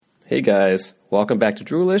Hey guys, welcome back to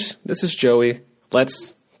Droolish. This is Joey.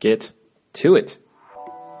 Let's get to it.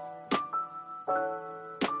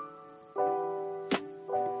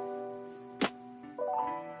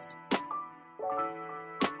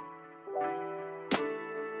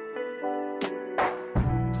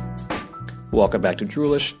 Welcome back to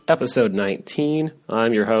Droolish, episode 19.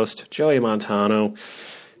 I'm your host, Joey Montano.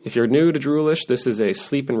 If you're new to Droolish, this is a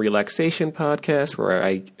sleep and relaxation podcast where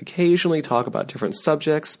I occasionally talk about different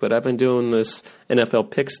subjects, but I've been doing this NFL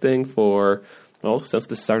picks thing since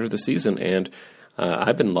the start of the season, and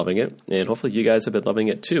I've been loving it, and hopefully you guys have been loving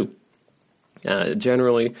it too.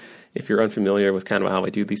 Generally, if you're unfamiliar with kind of how I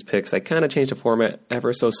do these picks, I kind of change the format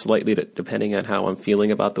ever so slightly depending on how I'm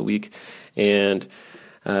feeling about the week, and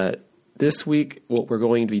this week, what we're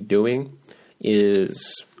going to be doing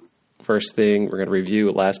is, first thing, we're going to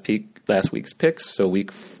review last week's picks. So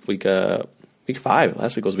week 5.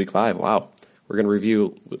 Last week was week 5. Wow. We're going to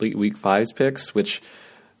review week 5's picks, which,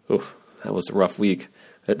 that was a rough week.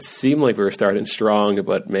 It seemed like we were starting strong,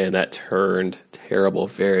 but man, that turned terrible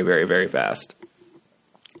very, very, very fast.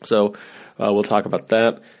 So we'll talk about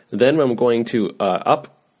that. Then I'm going to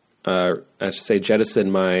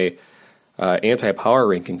jettison my anti-power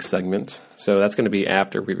ranking segment. So that's going to be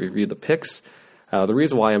after we review the picks. The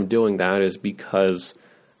reason why I'm doing that is because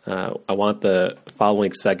I want the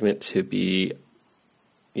following segment to be,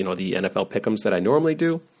 the NFL pick'ems that I normally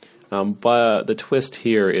do. But the twist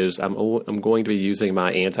here is I'm going to be using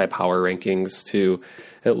my anti-power rankings to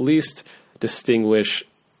at least distinguish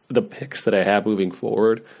the picks that I have moving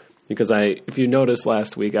forward. Because if you noticed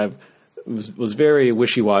last week, was very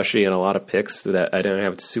wishy-washy in a lot of picks that I didn't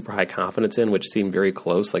have super high confidence in, which seemed very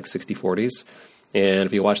close, like 60-40s. And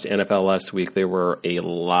if you watched the NFL last week, there were a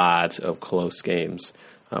lot of close games,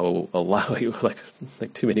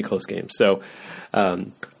 like too many close games. So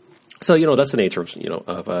that's the nature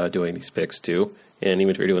of doing these picks too. And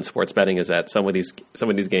even if you're doing sports betting, is that some of these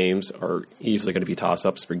games are easily going to be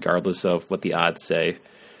toss-ups, regardless of what the odds say,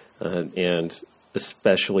 and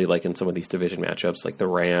especially like in some of these division matchups, like the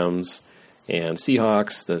Rams and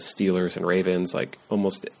Seahawks, the Steelers and Ravens, like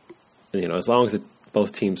almost, as long as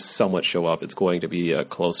both teams somewhat show up, it's going to be a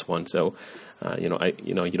close one. So, you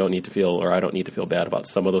don't need to feel, or I don't need to feel bad about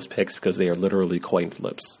some of those picks because they are literally coin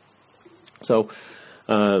flips. So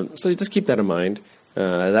you just keep that in mind.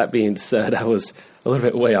 That being said, I was a little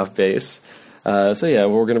bit way off base. We're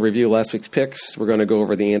going to review last week's picks. We're going to go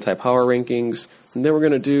over the anti-power rankings, and then we're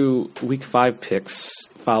going to do week 5 picks,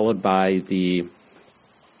 followed by the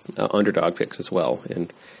underdog picks as well.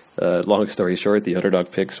 And long story short, the underdog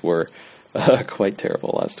picks were quite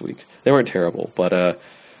terrible last week. They weren't terrible, but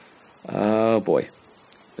oh boy.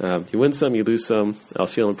 You win some, you lose some. I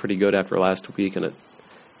was feeling pretty good after last week, and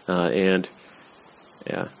I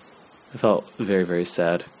felt very, very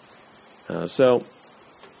sad. Let's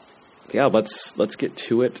get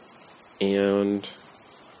to it, and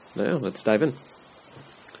let's dive in.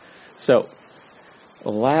 So,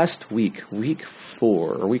 last week, week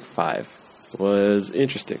 4 or week 5, was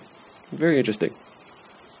interesting, very interesting,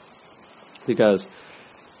 because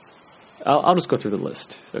I'll just go through the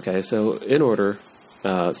list. Okay, so in order,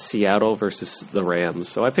 Seattle versus the Rams.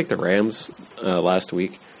 So I picked the Rams last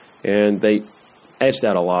week, and they edged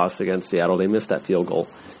out a loss against Seattle. They missed that field goal.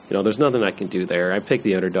 There's nothing I can do there. I picked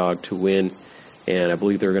the underdog to win, and I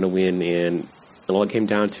believe they were going to win, and all it came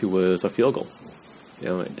down to was a field goal.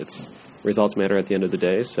 It's results matter at the end of the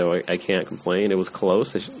day, so I can't complain. It was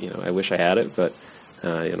close. I wish I had it, but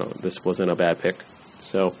this wasn't a bad pick.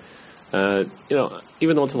 So, even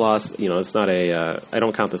though it's a loss, it's not I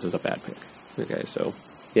don't count this as a bad pick. Okay, so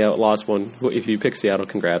lost one. If you pick Seattle,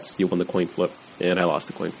 congrats, you won the coin flip, and I lost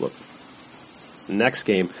the coin flip. Next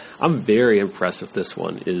game, I'm very impressed with this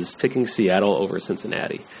one, is picking Seattle over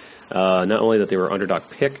Cincinnati. Not only that they were underdog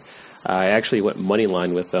pick, I actually went money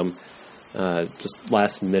line with them just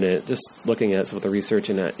last minute, just looking at some of the research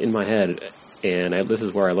in my head. And this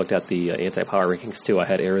is where I looked at the anti-power rankings too. I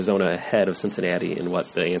had Arizona ahead of Cincinnati, and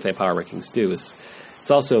what the anti-power rankings do is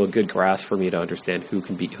it's also a good grasp for me to understand who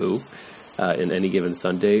can beat who in any given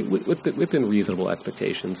Sunday within reasonable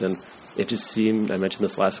expectations. And it just seemed, I mentioned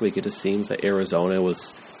this last week, it just seems that Arizona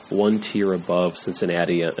was one tier above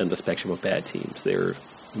Cincinnati on the spectrum of bad teams. They were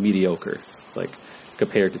mediocre,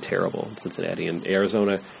 compared to terrible in Cincinnati. And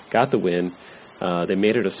Arizona got the win. They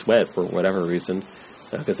made it a sweat for whatever reason,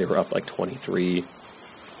 because they were up 23,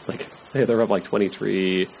 they were up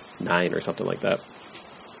 23-9 or something like that.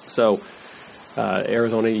 So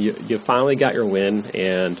Arizona, you finally got your win,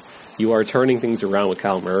 and you are turning things around with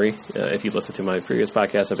Kyle Murray. If you listen to my previous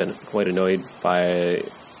podcast, I've been quite annoyed by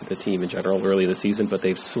the team in general early this season, but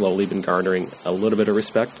they've slowly been garnering a little bit of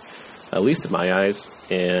respect, at least in my eyes.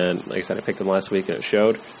 And like I said, I picked them last week and it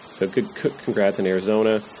showed. So good congrats in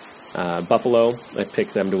Arizona. Buffalo, I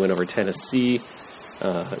picked them to win over Tennessee.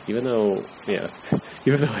 Even though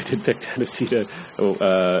I did pick Tennessee to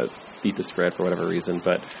beat the spread for whatever reason.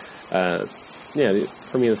 But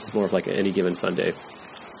for me, this is more of like an any given Sunday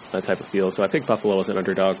type of feel. So I picked Buffalo as an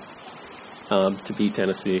underdog to beat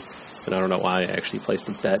Tennessee. And I don't know why I actually placed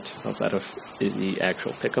a bet outside of the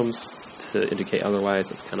actual pick'ems to indicate otherwise.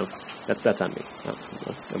 That's on me.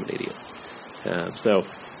 I'm an idiot. So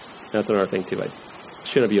that's another thing too. I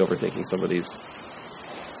shouldn't be overthinking some of these.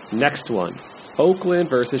 Next one, Oakland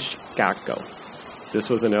versus Chicago. This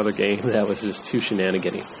was another game that was just too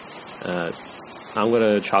shenanigan-y. I'm going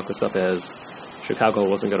to chalk this up as Chicago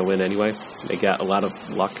wasn't going to win anyway. They got a lot of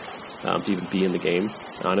luck to even be in the game,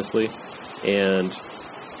 honestly. And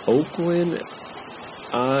Oakland,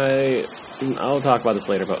 I'll talk about this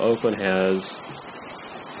later, but Oakland is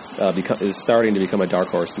starting to become a dark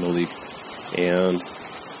horse in the league. And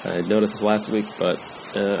I noticed this last week, but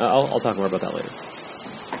I'll talk more about that later.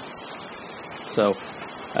 So,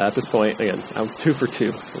 at this point, again, I'm 2 for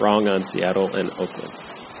 2, wrong on Seattle and Oakland.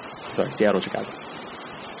 Sorry, Seattle and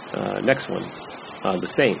Chicago. Next one, the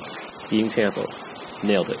Saints beating Tampa.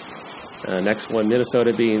 Nailed it. Next one,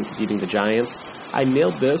 Minnesota beating the Giants. I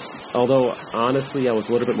nailed this, although honestly I was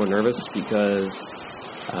a little bit more nervous because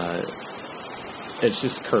it's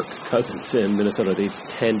just Kirk Cousins in Minnesota. They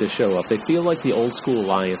tend to show up. They feel like the old school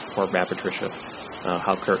Lions before Matt Patricia.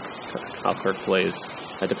 How Kirk plays.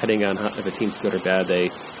 Depending on if a team's good or bad, they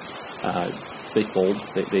fold.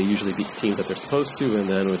 They usually beat teams that they're supposed to, and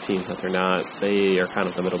then with teams that they're not, they are kind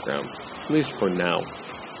of the middle ground, at least for now.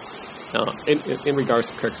 In regards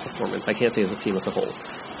to Kirk's performance, I can't say the team as a whole.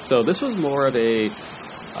 So this was more of a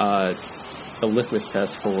litmus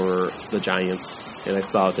test for the Giants, and I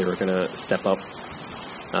thought they were going to step up,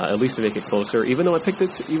 at least to make it closer. Even though I picked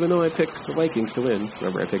the Vikings to win.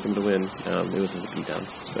 Remember, I picked them to win. It was a beatdown.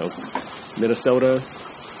 So Minnesota,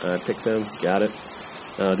 I picked them, got it.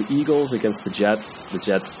 The Eagles against the Jets. The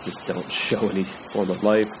Jets just don't show any form of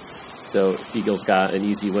life. So Eagles got an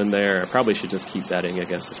easy win there. I probably should just keep betting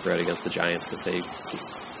against the spread against the Giants because they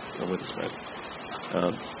just go with the spread.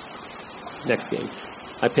 Next game,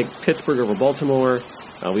 I picked Pittsburgh over Baltimore.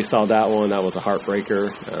 We saw that one. That was a heartbreaker.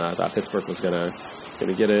 I thought Pittsburgh was gonna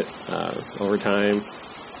get it overtime.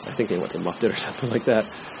 I think they went and muffed it or something like that.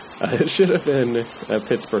 It should have been a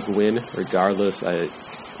Pittsburgh win, regardless. I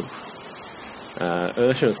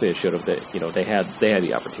shouldn't say it should have. They had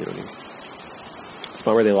the opportunity. It's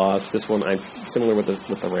not where they lost. This one, I'm similar with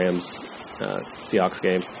the Rams Seahawks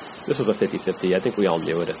game. This was a 50-50. I think we all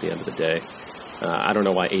knew it at the end of the day. I don't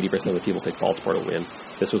know why 80% of the people picked Baltimore to win.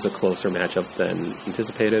 This was a closer matchup than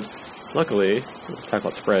anticipated. Luckily, talk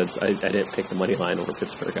about spreads, I didn't pick the money line over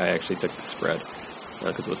Pittsburgh. I actually took the spread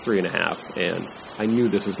because it was 3.5, and I knew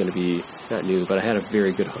this was going to be, not new, but I had a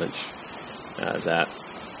very good hunch that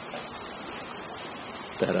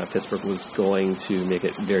Pittsburgh was going to make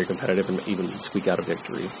it very competitive and even squeak out a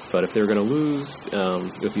victory. But if they were going to lose,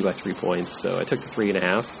 it would be by 3 points. So I took the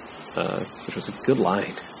 3.5, which was a good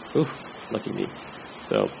line. Oof. Lucky me.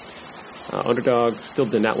 So, underdog still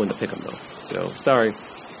did not win the pick'em though. So, sorry.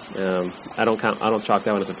 I don't chalk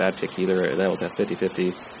that one as a bad pick either. That was at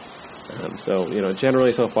 50-50. So,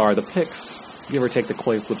 generally so far, the picks, give or take the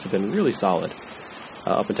coin flips, have been really solid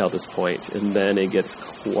up until this point. And then it gets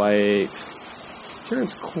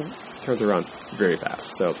turns around very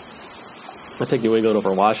fast. So, I picked New England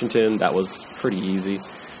over Washington. That was pretty easy.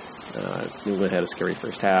 New England had a scary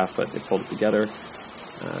first half, but they pulled it together.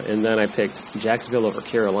 And then I picked Jacksonville over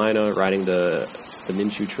Carolina, riding the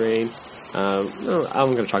Minshew train. I'm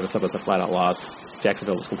going to chalk this up as a flat-out loss.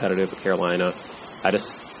 Jacksonville was competitive with Carolina. I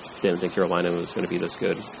just didn't think Carolina was going to be this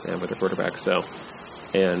good with their quarterback.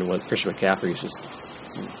 And with Christian McCaffrey is just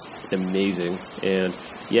amazing. And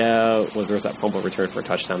there was that fumble return for a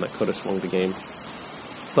touchdown that could have swung the game.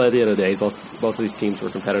 But at the end of the day, both of these teams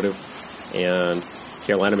were competitive, and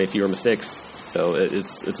Carolina made fewer mistakes. So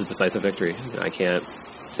it's a decisive victory. I can't.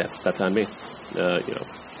 That's on me.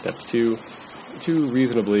 That's two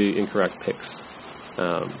reasonably incorrect picks.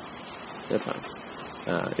 That's fine.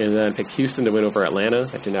 And then I picked Houston to win over Atlanta.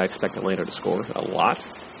 I did not expect Atlanta to score a lot,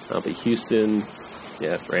 but Houston,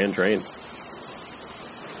 ran train.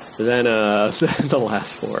 And then the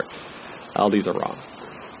last four, all these are wrong.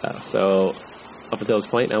 So up until this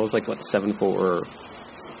point, I was like 7 for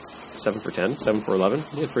 10, 7 for 11.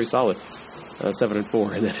 Yeah, pretty solid.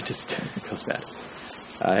 7-4, and then it just goes bad.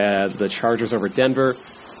 I had the Chargers over Denver.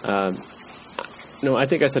 No, I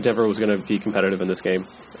think I said Denver was going to be competitive in this game.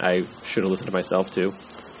 I should have listened to myself too.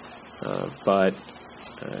 But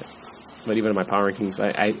even in my power rankings,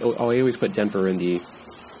 I always put Denver in the,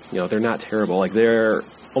 they're not terrible. Like, they're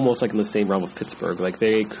almost like in the same realm of Pittsburgh. Like,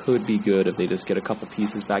 they could be good if they just get a couple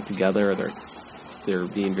pieces back together. They're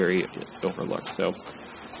being very overlooked. So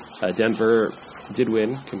Denver did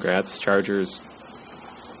win. Congrats, Chargers.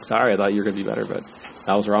 Sorry, I thought you were going to be better, but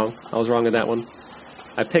I was wrong. I was wrong in that one.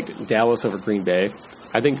 I picked Dallas over Green Bay.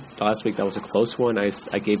 I think last week that was a close one. I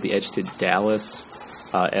gave the edge to Dallas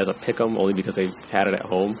as a pick'em only because they had it at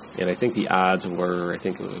home, and I think the odds were,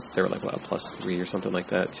 they were like a +3 or something like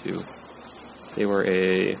that too. They were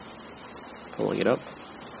pulling it up.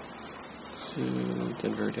 So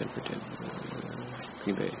Denver,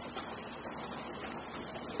 Green Bay.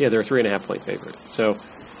 Yeah, they're a 3.5 point favorite. So,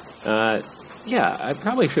 yeah, I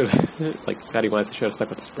probably should have, like Patty Wines, I should have stuck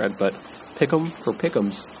with the spread, but pick'em for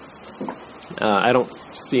pick'ems. I don't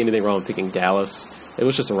see anything wrong with picking Dallas. It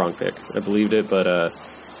was just a wrong pick. I believed it, but I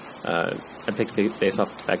picked based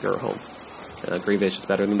off the fact they were home. Green Bay's just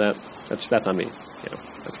better than that. That's on me.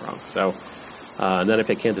 That's wrong. So, and then I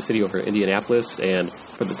picked Kansas City over Indianapolis, and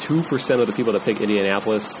for the 2% of the people that picked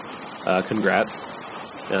Indianapolis, congrats.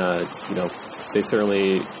 They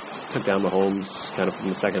certainly took down Mahomes kind of in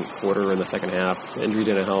the second quarter and the second half. The injury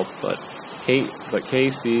didn't help, but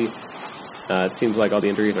KC, it seems like all the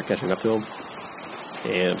injuries are catching up to him,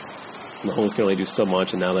 and Mahomes can only do so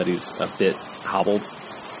much, and now that he's a bit hobbled,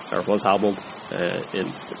 or was hobbled, and it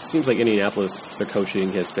seems like Indianapolis, their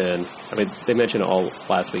coaching has been, they mentioned all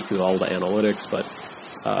last week too, all the analytics, but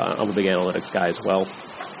I'm a big analytics guy as well.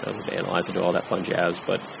 I would analyze and do all that fun jazz,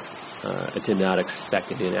 but I did not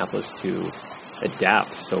expect Indianapolis to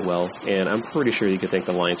adapt so well, and I'm pretty sure you could thank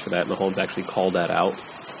the Lions for that. Mahomes actually called that out,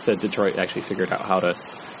 said Detroit actually figured out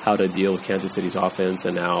how to deal with Kansas City's offense,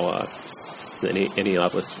 and now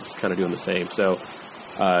Indianapolis was kind of doing the same. So,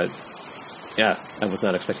 yeah, I was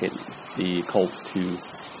not expecting the Colts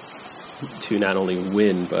to not only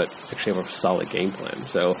win, but actually have a solid game plan.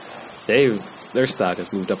 So their stock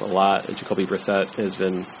has moved up a lot, and Jacoby Brissett has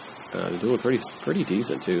been doing pretty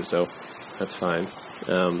decent too. So that's fine.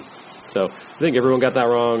 So I think everyone got that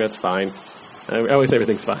wrong. That's fine. I always say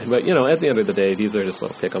everything's fine, but at the end of the day, these are just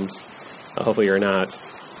little pick'ems. Hopefully, you're not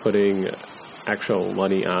putting actual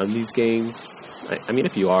money on these games.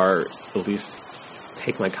 If you are, at least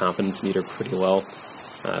take my confidence meter pretty well.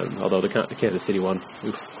 Although the Kansas City one,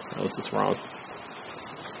 that was just wrong.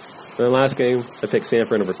 And then last game, I picked San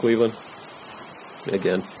Fran over Cleveland.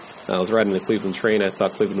 Again, I was riding the Cleveland train. I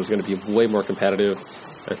thought Cleveland was going to be way more competitive.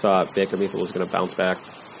 I thought Baker Mayfield was going to bounce back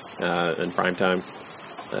in prime time.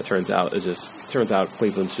 Turns out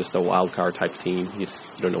Cleveland's just a wild card type team. You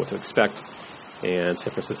don't know what to expect. And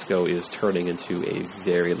San Francisco is turning into a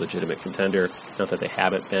very legitimate contender. Not that they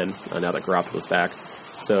haven't been, now that Garoppolo's back.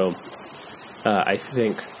 So I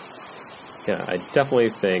definitely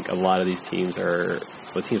think a lot of these teams are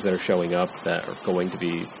the teams that are showing up that are going to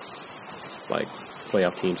be like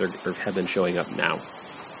playoff teams or have been showing up now.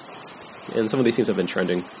 And some of these teams have been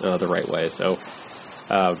trending the right way. So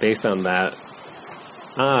based on that,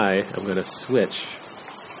 I am going to switch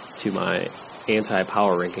to my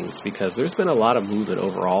anti-power rankings because there's been a lot of movement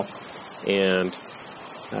overall, and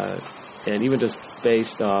even just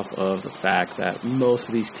based off of the fact that most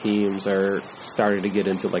of these teams are starting to get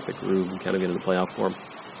into like the groove and kind of get into playoff form.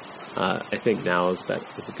 I think now is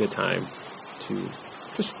a good time to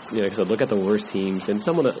just, like I said, look at the worst teams and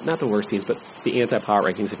not the worst teams, but the anti-power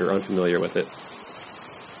rankings if you're unfamiliar with it.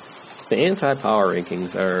 The anti-power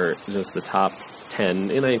rankings are just the top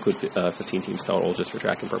 10, and I include 15 teams total just for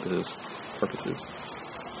tracking purposes.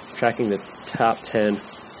 Tracking the top 10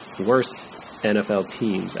 worst NFL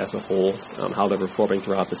teams as a whole, how they're performing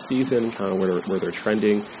throughout the season, kind of where they're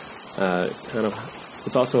trending.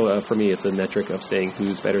 It's also, for me, it's a metric of saying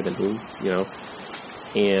who's better than whom,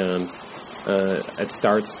 and it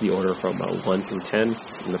starts the order from 1 through 10,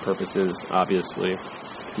 and the purpose is, obviously,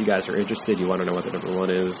 if you guys are interested, you want to know what the number 1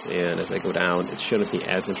 is, and as I go down, it shouldn't be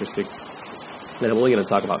as interesting. And I'm only going to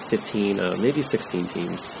talk about 15, maybe 16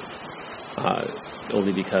 teams,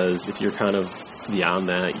 only because if you're kind of beyond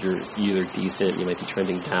that, you're either decent, you might be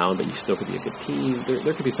trending down, but you still could be a good team.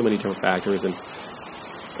 There could be so many different factors, and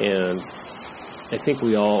I think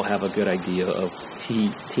we all have a good idea of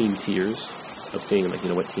team tiers, of seeing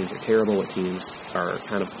what teams are terrible, what teams are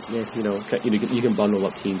kind of, you can bundle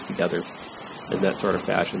up teams together in that sort of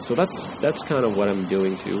fashion. So that's kind of what I'm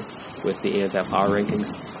doing too with the anti-power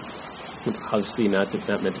rankings. It's obviously not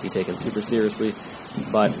meant to be taken super seriously,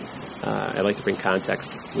 but I like to bring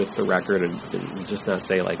context with the record and just not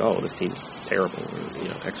say like, oh, this team's terrible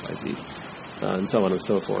or X, Y, Z. and so on and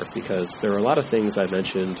so forth, because there are a lot of things I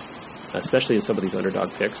mentioned, especially in some of these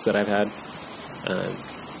underdog picks that I've had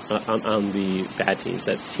on the bad teams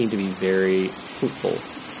that seem to be very fruitful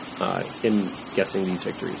in guessing these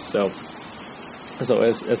victories. So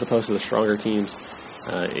as opposed to the stronger teams,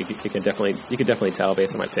 you could definitely tell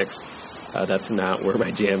based on my picks that's not where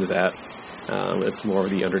my jam is at. It's more of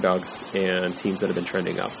the underdogs and teams that have been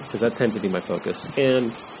trending up, because that tends to be my focus.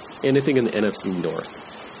 And anything in the NFC North.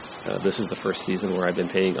 This is the first season where I've been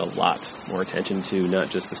paying a lot more attention to not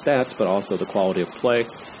just the stats, but also the quality of play.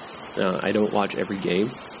 I don't watch every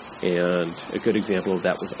game, and a good example of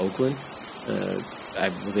that was Oakland. I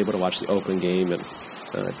was able to watch the Oakland game, and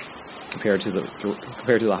compared to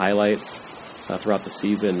the highlights throughout the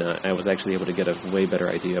season, I was actually able to get a way better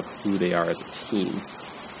idea of who they are as a team.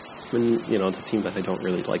 And, the team that I don't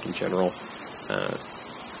really like in general,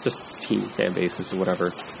 just team fan bases or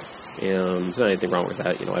whatever. And there's not anything wrong with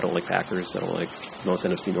that. I don't like Packers. I don't like most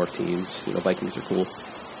NFC North teams. Vikings are cool.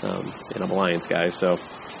 And I'm a Lions guy, so,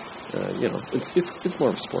 it's more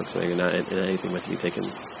of a sports thing and not anything meant to be taken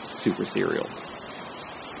super serial.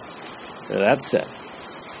 Now, that said,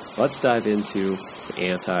 let's dive into the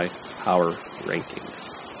anti-power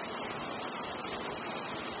rankings.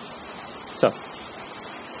 So,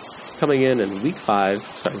 coming in week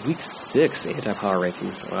 6 anti-power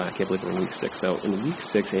rankings. I can't believe we're in week 6. So in week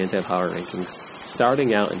 6 anti-power rankings,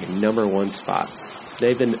 starting out in the number 1 spot.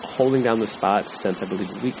 They've been holding down the spot since, I believe,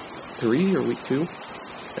 week 3 or week 2,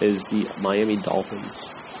 is the Miami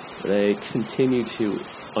Dolphins. They continue to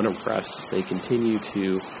unimpress. They continue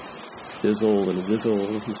to fizzle and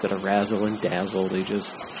whizzle instead of razzle and dazzle. They're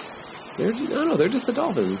just the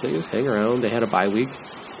Dolphins. They just hang around. They had a bye week.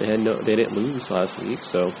 They didn't lose last week,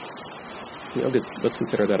 so let's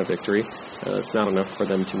consider that a victory. It's not enough for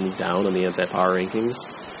them to move down on the anti-power rankings.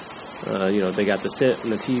 They got to sit on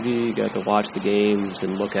the TV, got to watch the games,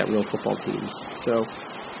 and look at real football teams. So,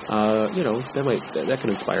 that can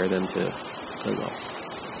inspire them to play well.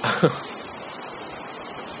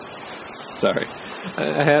 Sorry,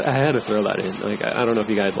 I had to throw that in. I don't know if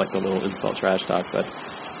you guys like the little insult trash talk, but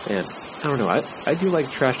man, I don't know. I do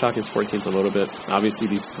like trash talking sports teams a little bit. Obviously,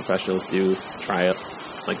 these professionals do try it.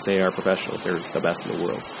 Like, they are professionals. They're the best in the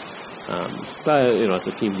world. But, it's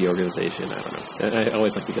a team, the organization. I don't know. I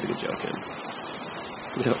always like to get a good joke in.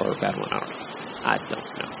 Or a bad one. I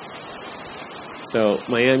don't know. So,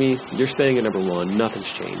 Miami, you're staying at number 1.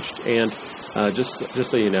 Nothing's changed. And just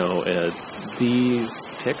so you know, these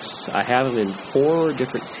picks, I have them in 4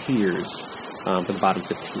 different tiers for the bottom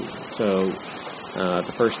 15. So,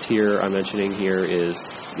 the first tier I'm mentioning here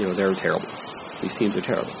is, they're terrible. These teams are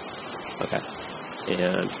terrible. Okay.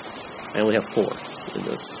 And I only have 4 in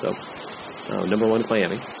this. So, number 1 is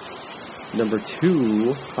Miami. Number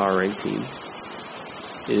 2 power rank team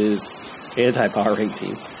is anti-power rank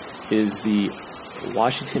team is the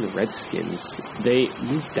Washington Redskins. They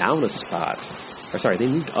moved down a spot. They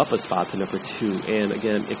moved up a spot to number 2. And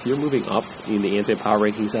again, if you're moving up in the anti-power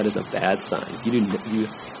rankings, that is a bad sign. You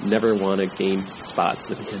never want to gain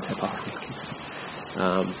spots in the anti-power rankings.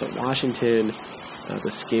 But Washington.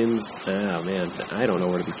 The Skins, I don't know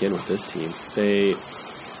where to begin with this team.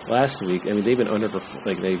 Last week, they've been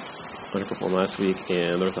underperformed last week,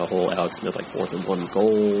 and there was a whole Alex Smith, 4th and 1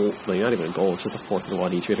 goal. Not even a goal, it's just a 4th and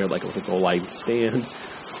 1. He treated it like it was a goal line stand.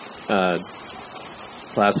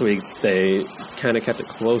 Last week, they kind of kept it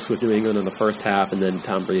close with New England in the first half, and then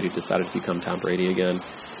Tom Brady decided to become Tom Brady again.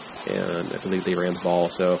 And I believe they ran the ball,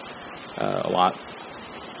 a lot.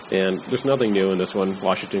 And there's nothing new in this one.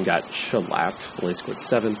 Washington got shellacked, only scored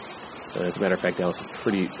 7. As a matter of fact, that was a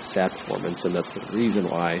pretty sad performance, and that's the reason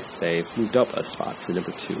why they moved up a spot to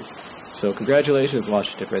number 2. So congratulations,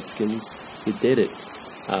 Washington Redskins. You did it.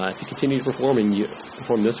 If you continue to perform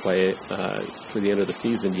this way through the end of the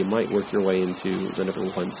season, you might work your way into the number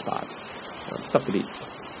 1 spot. It's tough to beat.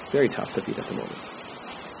 Very tough to beat at the moment.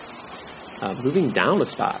 Moving down a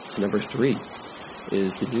spot to number 3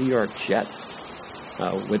 is the New York Jets.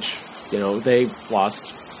 Which, they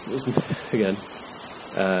lost, again,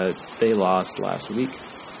 they lost last week,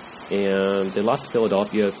 and they lost to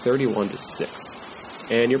Philadelphia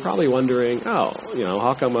 31-6. And you're probably wondering, how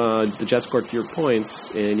come the Jets scored fewer points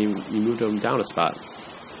and you moved them down a spot?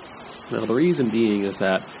 Now, the reason being is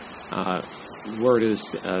that word is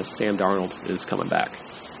Sam Darnold is coming back.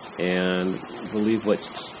 And believe what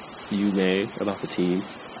you may about the team,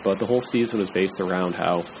 but the whole season was based around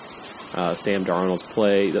how Sam Darnold's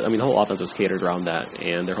play. The whole offense was catered around that,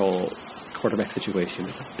 and their whole quarterback situation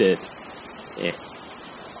is a bit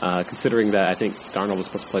considering that I think Darnold was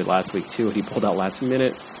supposed to play last week too, and he pulled out last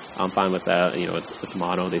minute. I'm fine with that. It's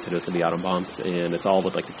mono. They said it was going to be out a month, and it's all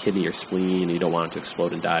with like the kidney or spleen. And you don't want it to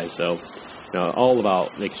explode and die. So, all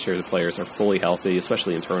about making sure the players are fully healthy,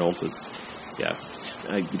 especially internal. Because, you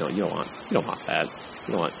don't want that.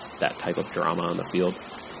 You don't want that type of drama on the field.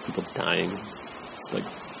 People dying, like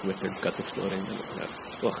with their guts exploding.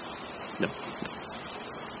 No.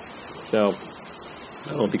 So,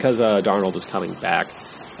 because Darnold is coming back,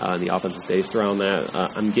 and the offense is based around that,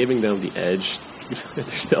 I'm giving them the edge.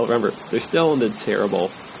 They're still in the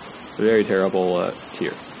very terrible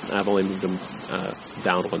tier. I've only moved them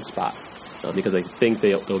down one spot because I think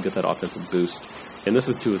they'll get that offensive boost. And this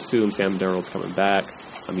is to assume Sam Darnold's coming back.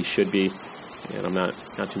 He should be, and I'm not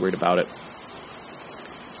too worried about it.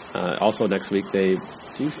 Also, next week they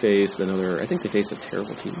do face I think they face a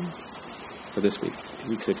terrible team for this week.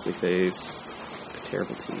 Week 6 they face a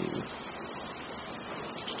terrible team.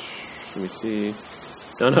 Let me see.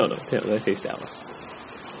 No. They face Dallas.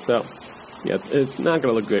 So, it's not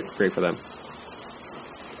going to look great for them.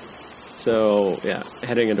 So,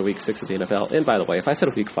 heading into week 6 of the NFL. And by the way, if I said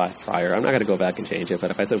a week 5 prior, I'm not going to go back and change it.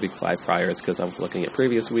 But if I said week 5 prior, it's because I was looking at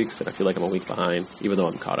previous weeks and I feel like I'm a week behind, even though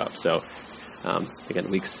I'm caught up. So,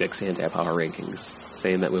 again, week 6 anti-power rankings,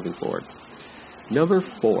 saying that moving forward. Number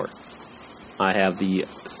 4, I have the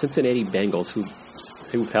Cincinnati Bengals,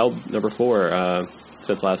 who've held number 4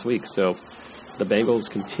 since last week. So the Bengals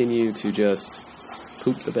continue to just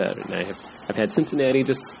poop the bed, and I've had Cincinnati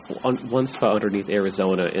just on one spot underneath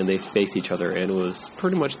Arizona, and they face each other, and it was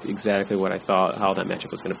pretty much exactly what I thought how that matchup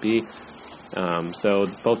was going to be. So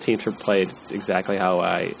both teams have played exactly how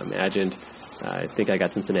I imagined. I think I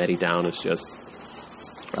got Cincinnati down as just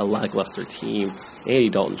a lackluster team. Andy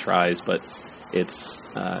Dalton tries, but it's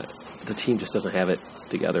the team just doesn't have it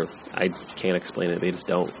together. I can't explain it. They just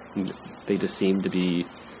don't. They just seem to be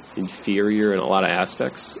inferior in a lot of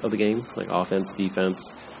aspects of the game, like offense,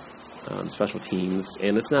 defense, special teams.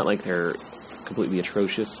 And it's not like they're completely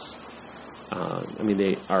atrocious.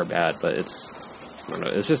 They are bad, but it's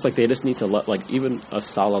just like they just need to let, like, even a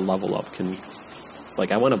solid level up can,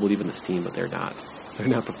 like, I want to believe in this team, but they're not. They're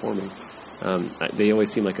not performing. They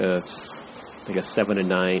always seem like a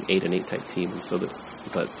 7-9, 8-8 type team, and so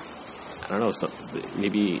but I don't know.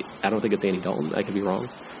 Maybe I don't think it's Andy Dalton. I could be wrong.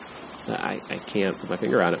 I can't put my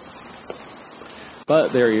finger on it.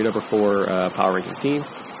 But they're your number 4 power ranking team.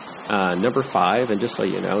 Number 5, and just so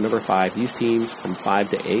you know, number 5, these teams from 5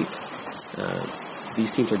 to 8,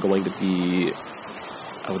 these teams are going to be,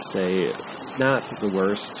 I would say, not the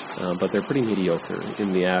worst, but they're pretty mediocre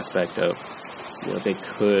in the aspect of, they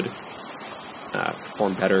could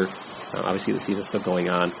perform better. Obviously, the season's still going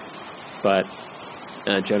on, but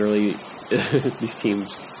generally, these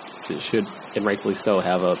teams should, and rightfully so,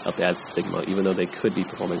 have a bad stigma, even though they could be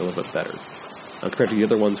performing a little bit better. Compared to the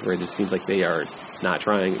other ones where it just seems like they are not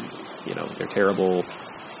trying, they're terrible.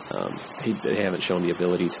 They haven't shown the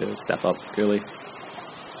ability to step up, really.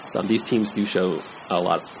 So these teams do show a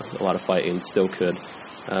lot of fight and still could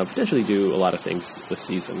potentially do a lot of things this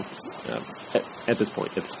season at this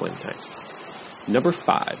point in time. Number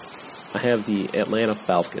 5, I have the Atlanta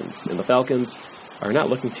Falcons, and the Falcons are not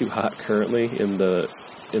looking too hot currently in the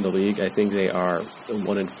league. I think they are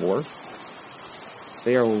 1-4.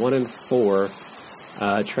 They are 1-4,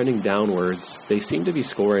 trending downwards. They seem to be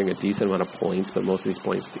scoring a decent amount of points, but most of these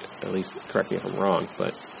points, at least correct me if I'm wrong,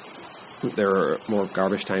 but there are more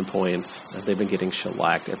garbage time points. They've been getting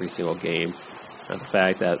shellacked every single game. The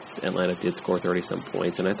fact that Atlanta did score 30-some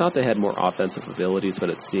points, and I thought they had more offensive abilities, but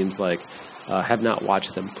it seems like I have not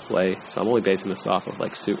watched them play, so I'm only basing this off of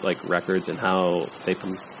like records and how they've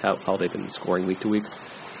been scoring week to week.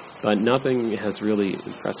 But nothing has really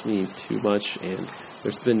impressed me too much, and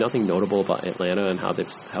there's been nothing notable about Atlanta and how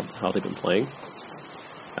they've been playing.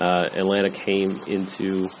 Atlanta came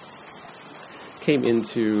into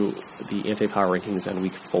the anti-power rankings on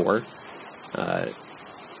week 4,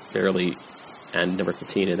 barely, and number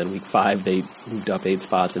 15, and then week 5 they moved up 8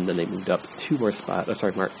 spots, and then they moved up 2 more spots.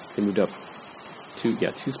 They moved up 2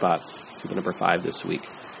 spots to the number 5 this week.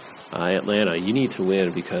 Atlanta, you need to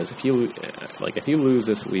win, because if you lose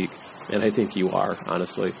this week, and I think you are,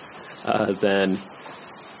 honestly, then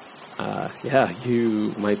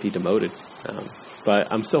you might be demoted.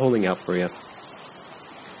 But I'm still holding out for you.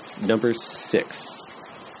 Number 6,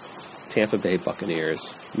 Tampa Bay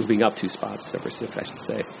Buccaneers, moving up 2 spots. Number 6, I should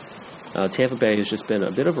say. Tampa Bay has just been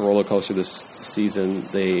a bit of a roller coaster this season.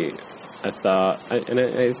 It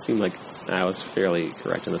seemed like I was fairly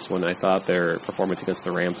correct in this one. I thought their performance against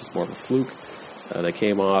the Rams was more of a fluke. They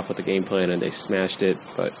came off with a game plan and they smashed it,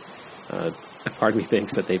 but part of me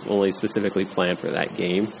thinks that they've only specifically planned for that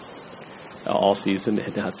game all season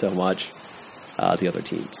and not so much. the other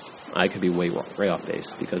teams. I could be way off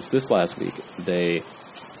base because this last week I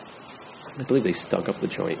believe they stunk up the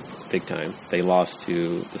joint big time. They lost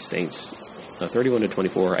to the Saints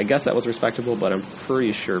 31-24. I guess that was respectable, but I'm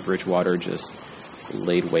pretty sure Bridgewater just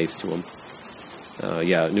laid waste to them.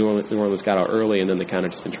 New Orleans got out early, and then they kind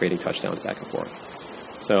of just been trading touchdowns back and forth.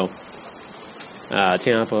 So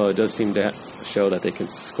Tampa does seem to show that they can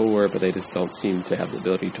score, but they just don't seem to have the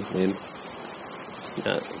ability to win.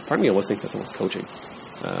 Part of me almost thinks that's almost coaching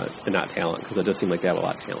and not talent, because it does seem like they have a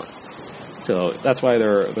lot of talent. So that's why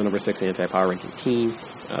they're the number 6 anti-power ranking team.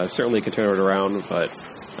 Certainly can turn it around, but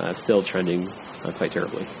still trending quite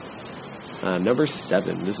terribly. Number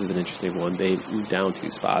 7, this is an interesting one. They moved down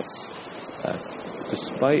 2 spots.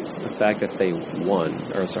 Despite the fact that they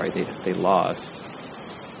lost.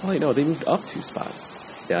 Oh, wait, no, they moved up 2 spots.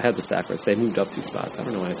 Yeah, I had this backwards. They moved up 2 spots. I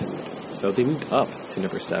don't know why I said moved. So they moved up to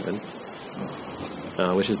number 7,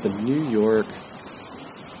 which is the New York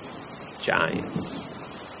Giants.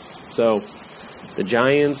 So the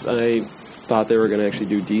Giants, I thought they were going to actually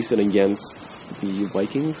do decent against the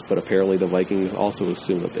Vikings, but apparently the Vikings also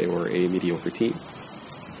assumed that they were a mediocre team.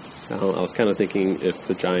 I was kind of thinking if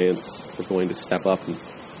the Giants were going to step up and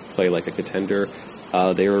play like a contender.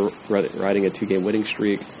 They were riding a 2-game winning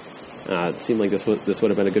streak. It seemed like this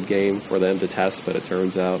would have been a good game for them to test, but it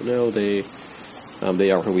turns out no, they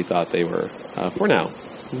are who we thought they were for now.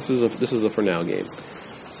 This is a for now game.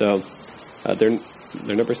 So they're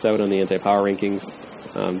number 7 on the anti-power rankings.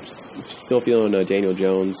 Still feeling Daniel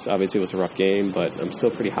Jones. Obviously, it was a rough game, but I'm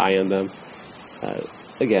still pretty high on them.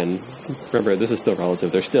 Again, remember, this is still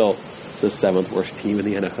relative. They're still the 7th worst team in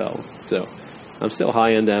the NFL. So I'm still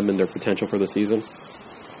high on them and their potential for the season,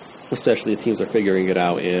 especially if teams are figuring it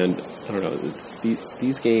out. And I don't know,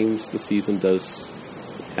 these games, the season does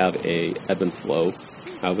have a ebb and flow,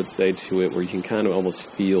 I would say, to it, where you can kind of almost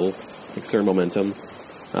feel like certain momentum,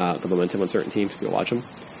 the momentum on certain teams if you watch them.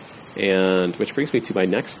 And which brings me to my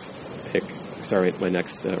next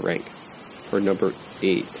rank for number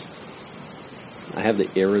 8. I have the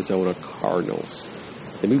Arizona Cardinals.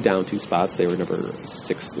 They moved down 2 spots. They were number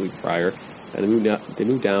 6 the week prior, and they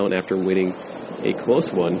moved down after winning a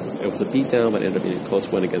close one. It was a beatdown, but ended up being a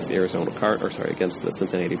close win against the against the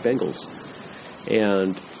Cincinnati Bengals.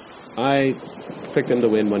 And I picked them to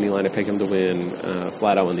win money line. I picked them to win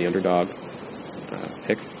flat out on the underdog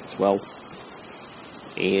pick as well.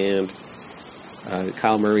 And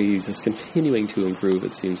Kyle Murray is just continuing to improve,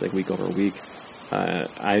 it seems like, week over week.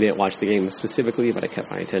 I didn't watch the game specifically, but I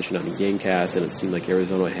kept my attention on the GameCast, and it seemed like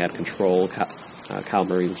Arizona had control. Kyle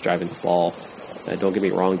Murray was driving the ball. Don't get me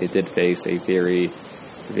wrong, they did face a very,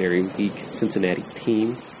 very weak Cincinnati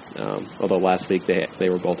team. Although last week they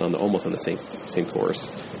were both almost on the same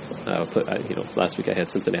course. Last week I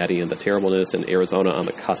had Cincinnati in the terribleness and Arizona on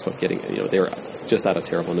the cusp of getting, they were just out of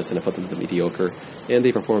terribleness, and I put them to mediocre, and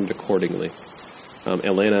they performed accordingly.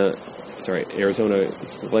 Arizona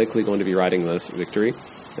is likely going to be riding this victory.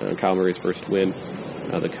 Kyle Murray's first win.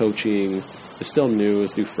 The coaching is still new,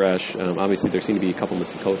 is new, fresh. Obviously, there seem to be a couple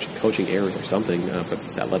missing coaching errors or something, but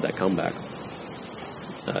that led that comeback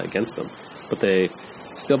against them. But they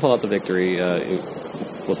still pull out the victory.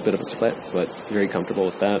 It was a bit of a sweat, but very comfortable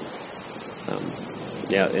with that.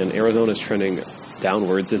 And Arizona's trending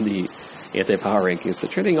downwards in the anti-power rankings,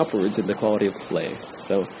 but trending upwards in the quality of play.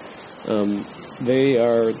 So they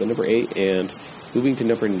are the number 8 and moving to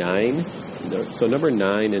number 9. So number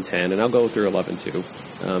 9 and 10, and I'll go through 11 too.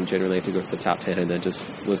 Generally, I have to go to the top 10 and then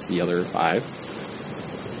just list the other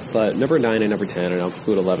 5. But number 9 and number 10, and I'll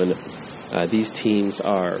include 11. These teams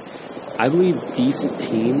are, I believe, decent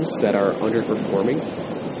teams that are underperforming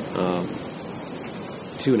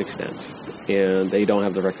to an extent. And they don't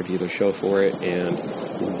have the record to either show for it, and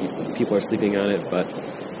people are sleeping on it, but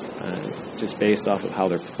just based off of how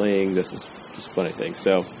they're playing, this is just what I think.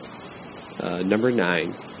 So, number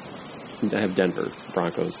 9, I have Denver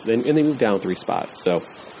Broncos. And they moved down 3 spots. So,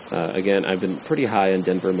 again, I've been pretty high on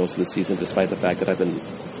Denver most of the season, despite the fact that I've been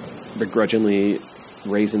begrudgingly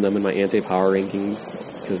raising them in my anti-power rankings,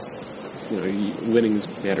 because, winnings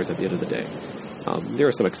matters at the end of the day. There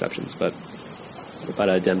are some exceptions, but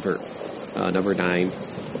Denver, number 9,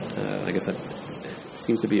 I guess that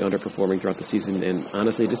seems to be underperforming throughout the season, and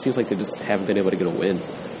honestly, it just seems like they just haven't been able to get a win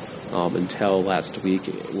until last week,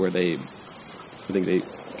 where I think they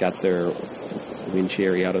got their win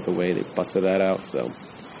cherry out of the way. They busted that out, so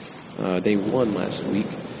they won last week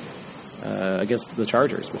against the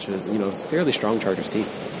Chargers, which is a fairly strong Chargers team.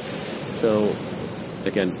 So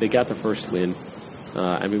again, they got their first win.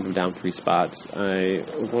 I moved them down 3 spots. I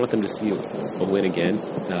wanted them to see a win again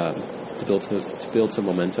to build some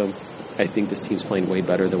momentum. I think this team's playing way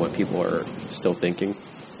better than what people are still thinking.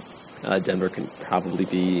 Denver can probably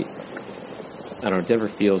be, I don't know, Denver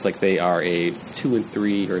feels like they are a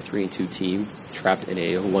 2-3 or 3-2 team trapped in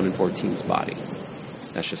a 1-4 team's body.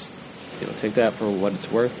 That's just, take that for what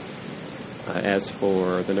it's worth. As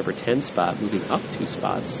for the number 10 spot, moving up 2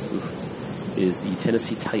 spots, is the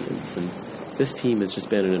Tennessee Titans. And this team has just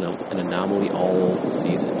been an anomaly all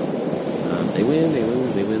season. They win, they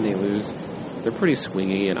lose, they win, they lose. They're pretty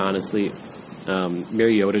swingy, and honestly,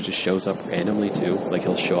 Mariota just shows up randomly too. Like,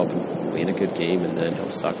 he'll show up and win a good game, and then he'll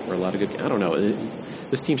suck for a lot of good games. I don't know.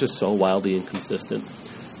 This team's just so wildly inconsistent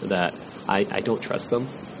that I don't trust them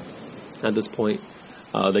at this point.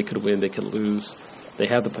 They could win, they could lose. They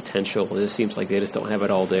have the potential. It just seems like they just don't have it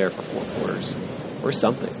all there for 4 quarters or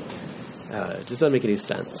something. It just doesn't make any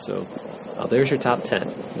sense. So there's your top 10.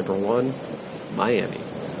 Number 1, Miami.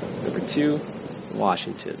 Number 2,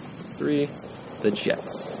 Washington. 3, the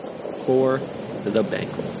Jets. 4, the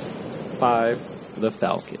Bengals. 5, the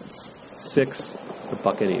Falcons. 6, the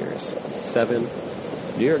Buccaneers. 7,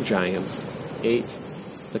 New York Giants. 8,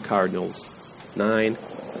 the Cardinals. 9,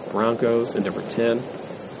 Broncos. And number 10,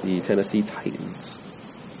 the Tennessee Titans.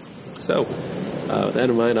 So, with that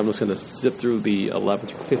in mind, I'm just going to zip through the 11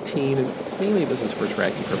 through 15, and mainly this is for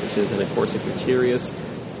tracking purposes. And of course, if you're curious,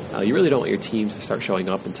 you really don't want your teams to start showing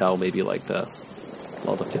up until maybe like the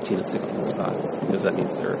 15 and 16 spot, because that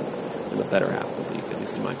means they're in the better half of the league, at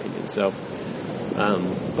least in my opinion. So,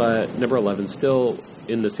 but number 11 still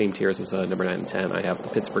in the same tiers as number 9 and 10. I have the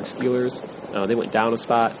Pittsburgh Steelers. They went down a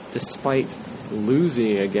spot despite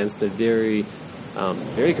losing against a very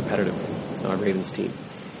competitive Ravens team.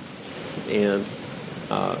 And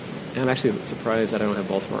I'm actually surprised that I don't have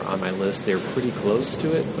Baltimore on my list. They're pretty close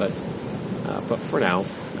to it, but for now,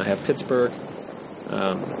 I have Pittsburgh,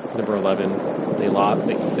 number 11. They lost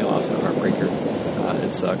in a heartbreaker.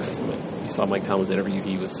 It sucks. You saw Mike Tomlin's interview.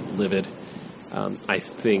 He was livid. I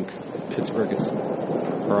think Pittsburgh is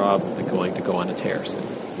probably going to go on a tear soon.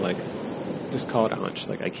 Like, just call it a hunch.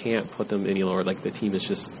 Like, I can't put them any lower. Like, the team is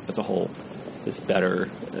just, as a whole, is better,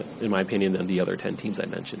 in my opinion, than the other 10 teams I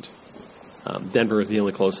mentioned. Denver is the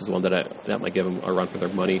only closest one that might give them a run for their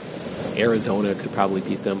money. Arizona could probably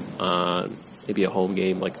beat them on maybe a home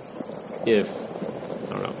game. Like, I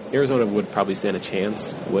don't know, Arizona would stand a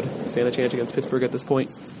chance against Pittsburgh at this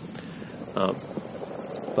point.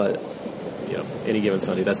 But, any given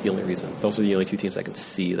Sunday, that's the only reason. Those are the only 2 teams I can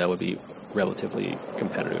see that would be relatively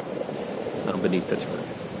competitive beneath Pittsburgh.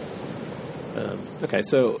 Okay,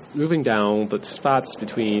 so moving down the spots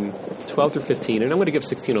between 12 through 15, and I'm going to give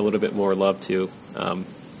 16 a little bit more love too, and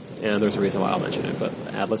there's a reason why I'll mention it, but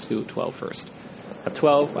let's do 12 first. I have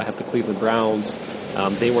 12, I have the Cleveland Browns.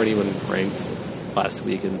 They weren't even ranked last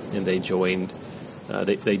week, and they joined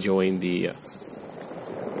they joined the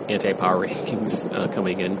anti-power rankings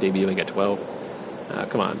coming in, debuting at 12.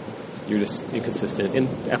 Come on, you're just inconsistent. And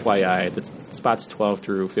FYI, the spots 12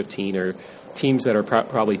 through 15 are teams that are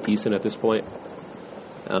probably decent at this point.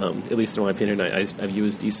 At least in my opinion, I view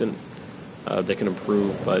as decent. They can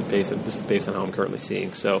improve, but this is based on how I'm currently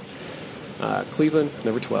seeing. So, Cleveland,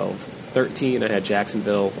 number 12. 13, I had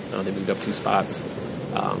Jacksonville. They moved up 2 spots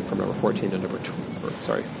from number 14 to number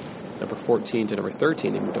 14 to number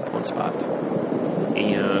 13. They moved up 1 spot.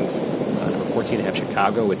 And number 14, I have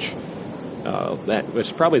Chicago, which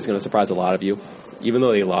probably is going to surprise a lot of you. Even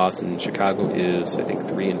though they lost, and Chicago is, I think,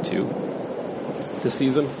 3-2 this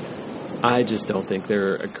season, I just don't think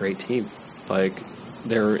they're a great team. Like,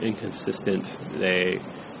 they're inconsistent. They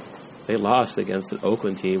lost against the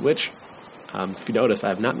Oakland team, which, if you notice, I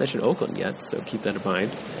have not mentioned Oakland yet, so keep that in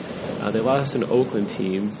mind. They lost an Oakland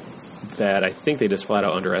team that I think they just flat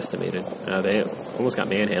out underestimated. They almost got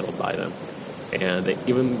manhandled by them. And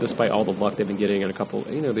even despite all the luck they've been getting in a couple,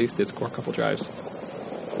 they did score a couple drives.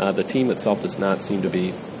 The team itself does not seem to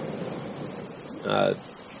be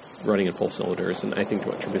running in full cylinders, and I think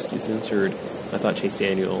what Trubisky's injured, I thought Chase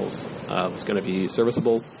Daniels was going to be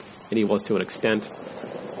serviceable, and he was to an extent.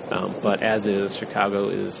 But as is, Chicago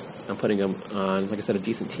is, I'm putting them on, like I said, a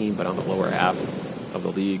decent team, but on the lower half of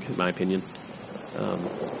the league, in my opinion.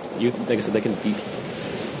 Like I said, they can beat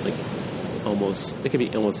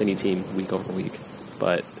almost any team week over week,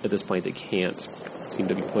 but at this point they can't seem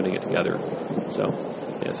to be putting it together. So,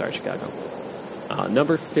 sorry, Chicago.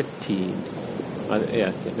 Number 15.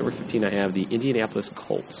 Number 15, I have the Indianapolis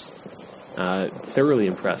Colts. Thoroughly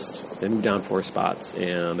impressed. They moved down 4 spots,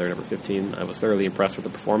 and they're number 15. I was thoroughly impressed with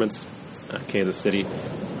the performance. Kansas City,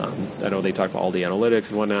 I know they talk about all the analytics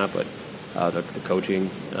and whatnot, but the coaching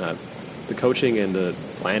and the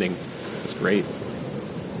planning was great.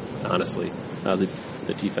 Honestly, the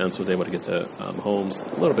defense was able to get to Mahomes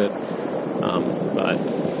a little bit, But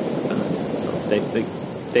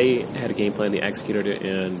they had a game plan, they executed it,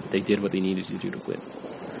 and they did what they needed to do to win.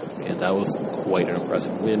 And that was quite an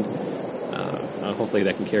impressive win. Hopefully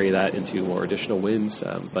that can carry that into more additional wins.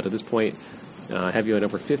 But at this point, I have you at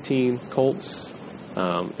number 15, Colts,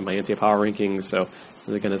 in my anti-power rankings. So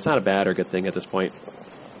again, it's not a bad or good thing at this point.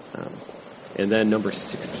 And then number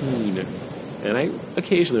 16, and I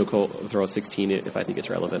occasionally will throw a 16 if I think it's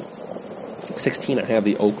relevant. 16, I have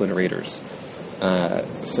the Oakland Raiders.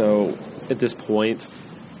 So at this point,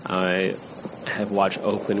 I have watched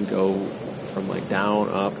Oakland go from like down,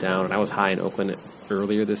 up, down, and I was high in Oakland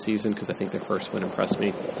earlier this season because I think their first win impressed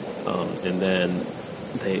me. And then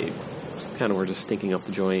they kind of were just stinking up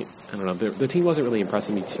the joint. I don't know. The team wasn't really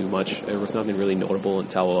impressing me too much. There was nothing really notable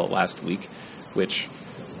until last week, which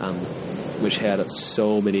had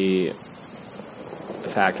so many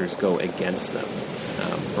factors go against them,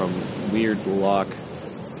 from weird luck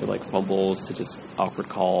to like fumbles to just awkward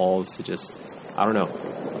calls to just, I don't know.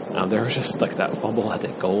 There was just like that fumble at the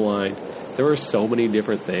goal line. There were so many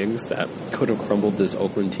different things that could have crumbled this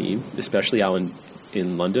Oakland team, especially out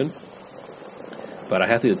in London. But I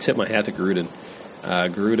have to tip my hat to Gruden.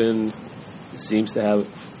 Gruden seems to have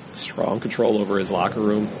strong control over his locker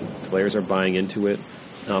room. Players are buying into it.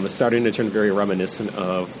 It's starting to turn very reminiscent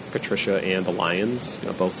of Patricia and the Lions,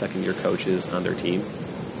 both second-year coaches on their team.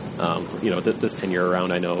 This tenure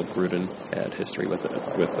around, I know Gruden had history with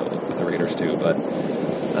the Raiders too, but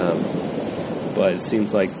it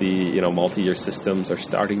seems like the multi-year systems are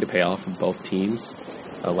starting to pay off for both teams.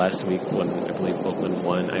 Last week, when I believe Oakland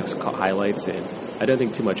won, I just caught highlights, and I didn't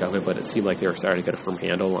think too much of it, but it seemed like they were starting to get a firm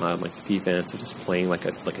handle on like the defense and just playing like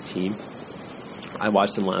a team. I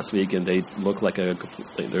watched them last week, and they look like they're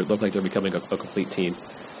becoming a complete team.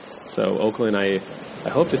 So Oakland, I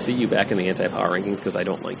hope to see you back in the anti-power rankings because I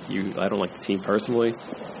don't like you. I don't like the team personally,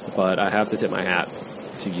 but I have to tip my hat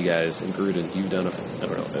to you guys and Gruden. You've done I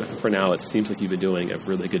don't know. For now, it seems like you've been doing a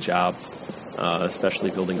really good job,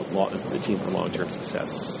 especially building the team for long-term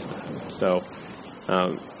success. So,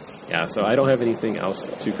 so I don't have anything else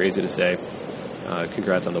too crazy to say.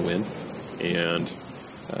 Congrats on the win, and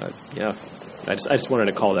I just wanted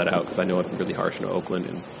to call that out because I know it's really harsh in Oakland,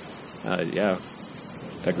 and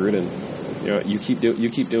Gruden, you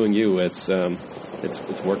keep doing you. It's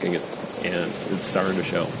working, and it's starting to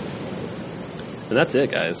show. And that's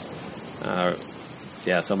it, guys.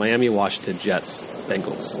 So Miami, Washington, Jets,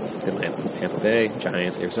 Bengals, Atlanta, Tampa Bay,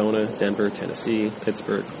 Giants, Arizona, Denver, Tennessee,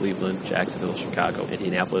 Pittsburgh, Cleveland, Jacksonville, Chicago,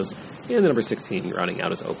 Indianapolis, and the number 16 rounding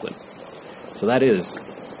out is Oakland. So that is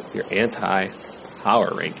your anti-power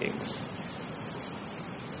rankings.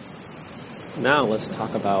 Now let's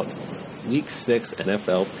talk about Week 6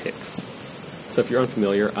 NFL picks. So if you're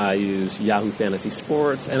unfamiliar, I use Yahoo Fantasy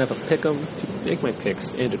Sports, NFL Pick'em to make my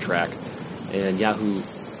picks and to track. And Yahoo,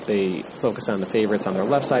 they focus on the favorites on their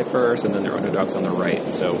left side first and then their underdogs on their right.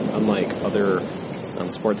 So unlike other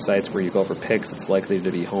sports sites where you go for picks, it's likely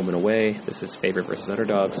to be home and away. This is favorite versus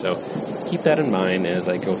underdog. So keep that in mind as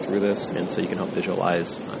I go through this, and so you can help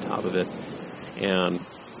visualize on top of it. And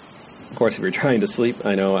of course, if you're trying to sleep,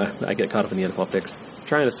 I know I get caught up in the NFL picks. If you're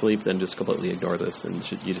trying to sleep, then just completely ignore this, and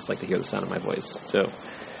you just like to hear the sound of my voice. So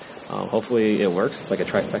hopefully it works. It's like a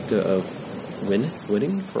trifecta of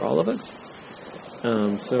winning for all of us.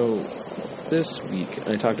 So this week,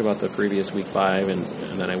 I talked about the previous week 5, and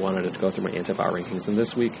then I wanted to go through my anti-power rankings. And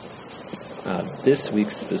this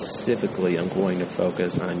week specifically, I'm going to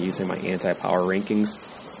focus on using my anti-power rankings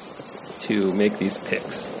to make these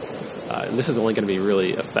picks. And this is only going to be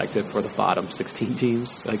really effective for the bottom 16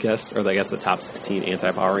 teams, I guess, or I guess the top 16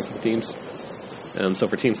 anti-power ranking teams. So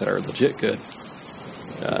for teams that are legit good,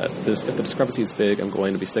 if the discrepancy is big, I'm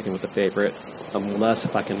going to be sticking with the favorite, unless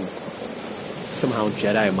if I can somehow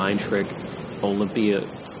Jedi mind trick Olympia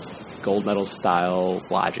gold medal style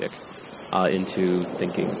logic into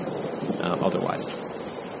thinking otherwise.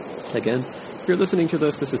 Again, if you're listening to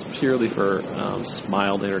this, this is purely for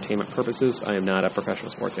mild entertainment purposes. I am not a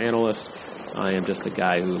professional sports analyst. I am just a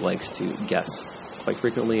guy who likes to guess quite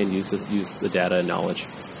frequently and use the data and knowledge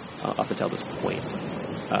up until this point.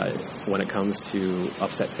 When it comes to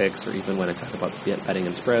upset picks, or even when I talk about betting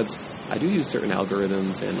and spreads, I do use certain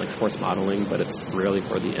algorithms and like sports modeling, but it's rarely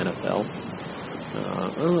for the NFL.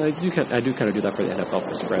 I do kind of do that for the NFL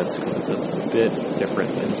for spreads because it's a bit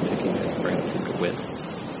different than just picking a random team to win.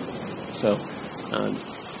 So,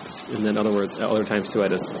 and then other times too, I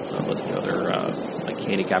just listen to other like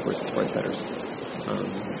handicappers and sports bettors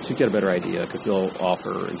to get a better idea, because they'll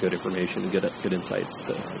offer good information and good insights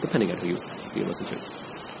depending on who you listen to.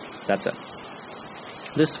 That's it.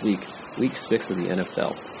 This week, week 6 of the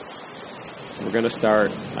NFL. We're going to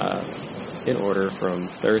start in order from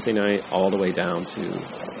Thursday night all the way down to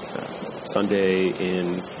Sunday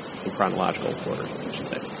in chronological order, I should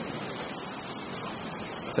say.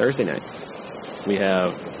 Thursday night, we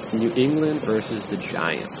have New England versus the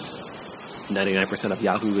Giants. 99% of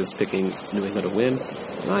Yahoo is picking New England to win,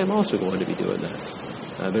 and I am also going to be doing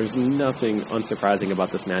that. There's nothing unsurprising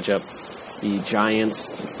about this matchup. The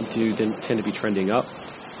Giants do tend to be trending up.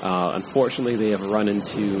 Unfortunately, they have run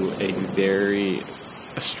into a very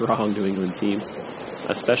strong New England team,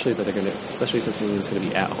 especially since New England's going to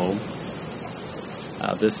be at home. I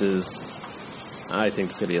think this is going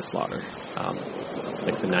to be a slaughter.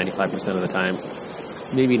 Like I said, 95% of the time,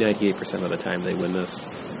 maybe 98% of the time they win this.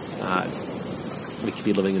 We could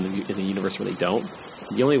be living in the universe where they don't.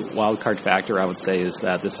 The only wild card factor I would say is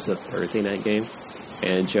that this is a Thursday night game,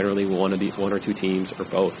 and generally one or two teams or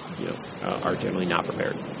both, are generally not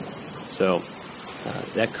prepared. So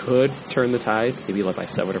that could turn the tide, maybe like by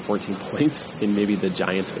 7 or 14 points in maybe the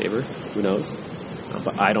Giants' favor. Who knows?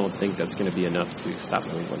 But I don't think that's going to be enough to stop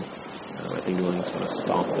New England. I think New England's going to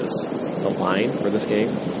stomp this. The line for this game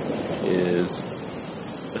is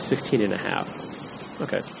a 16.5.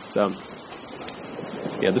 Okay, so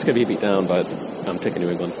yeah, this could be beat down, but I'm picking New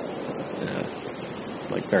England.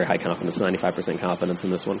 Like very high confidence, 95% confidence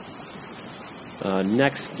in this one.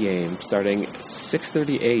 Next game, starting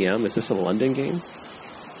 6:30 a.m. Is this a London game?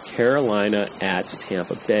 Carolina at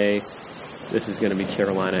Tampa Bay. This is going to be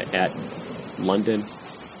Carolina at London.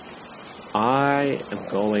 I am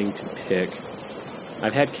going to pick...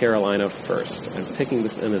 I've had Carolina first. I'm picking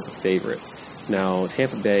them as a favorite. Now,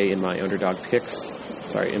 Tampa Bay in my underdog picks,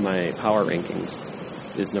 in my power rankings,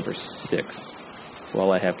 is number 6.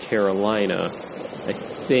 While I have Carolina, I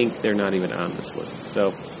think they're not even on this list.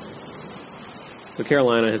 So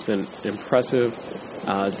Carolina has been impressive.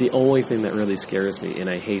 The only thing that really scares me, and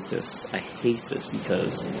I hate this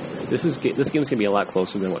because this game is going to be a lot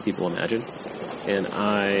closer than what people imagine. And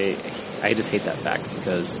I just hate that fact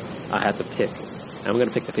because I have to pick. I'm going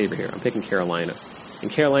to pick the favorite here. I'm picking Carolina.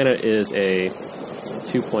 And Carolina is a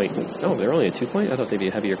 2-point... Oh, they're only a 2-point? I thought they'd be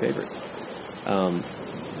a heavier favorite.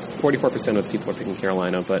 44% of the people are picking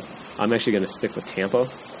Carolina, but I'm actually going to stick with Tampa.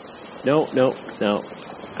 No.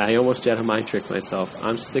 I almost Jedi mind tricked myself.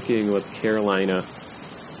 I'm sticking with Carolina.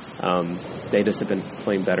 They just have been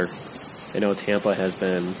playing better. I know Tampa has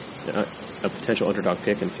been a potential underdog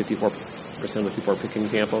pick, and 54% of the people are picking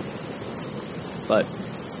Tampa. But,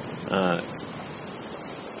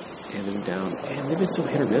 they've been so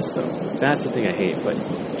hit or miss, though. That's the thing I hate, but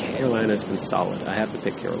Carolina's been solid. I have to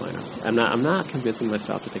pick Carolina. I'm not convincing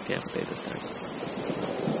myself to pick Tampa Bay this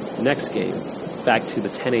time. Next game, back to the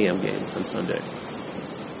 10 a.m. games on Sunday.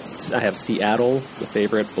 I have Seattle, the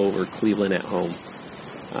favorite, over Cleveland at home.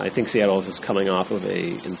 I think Seattle is just coming off of a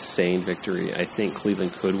insane victory. I think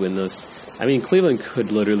Cleveland could win this. I mean, Cleveland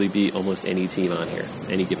could literally beat almost any team on here,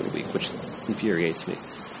 any given week, which infuriates me.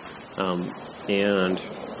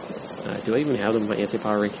 Do I even have them in my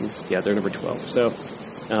anti-power rankings? Yeah, they're number 12. So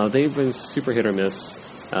they've been super hit or miss,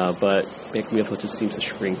 but Baker Mayfield just seems to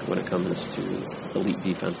shrink when it comes to elite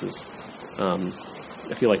defenses.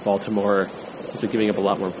 I feel like Baltimore has been giving up a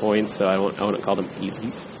lot more points, so I wouldn't call them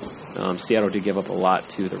elite. Seattle did give up a lot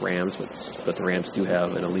to the Rams, but the Rams do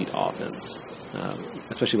have an elite offense,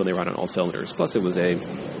 especially when they run on all cylinders. Plus, it was a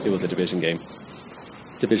division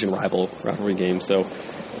rivalry game. So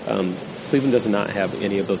Cleveland does not have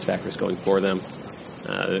any of those factors going for them.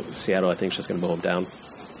 Seattle, I think, is just going to mow them down.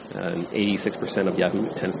 And 86% of Yahoo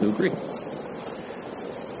tends to agree.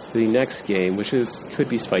 The next game, which could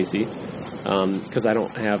be spicy, because I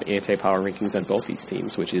don't have anti-power rankings on both these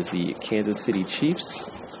teams, which is the Kansas City Chiefs.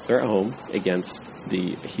 They're at home against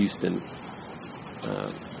the Houston... I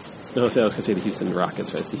was going to say the Houston Rockets,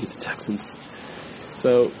 but it's the Houston Texans.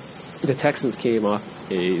 So the Texans came off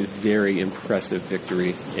a very impressive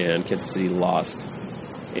victory, and Kansas City lost.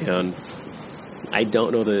 And I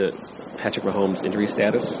don't know the Patrick Mahomes injury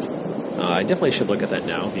status. I definitely should look at that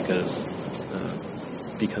now because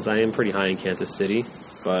I am pretty high in Kansas City,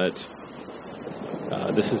 but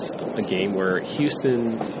this is a game where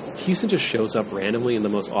Houston just shows up randomly in the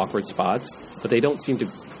most awkward spots, but they don't seem to...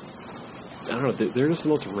 I don't know, they're just the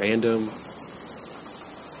most random...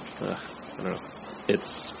 I don't know.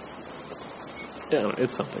 It's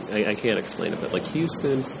something. I can't explain it, but like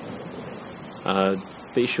Houston,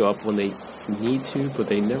 they show up when they need to, but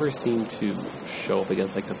they never seem to show up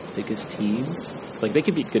against like the biggest teams. Like they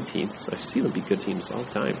could beat good teams. I see them beat good teams all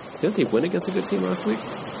the time. Didn't they win against a good team last week?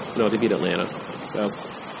 No, they beat Atlanta. So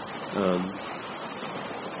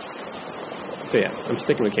yeah, I'm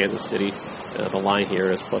sticking with Kansas City. The line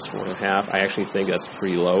here is +4.5. I actually think that's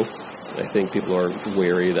pretty low. I think people are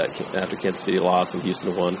wary that after Kansas City lost and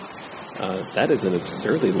Houston won, that is an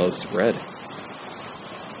absurdly low spread.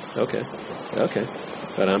 Okay.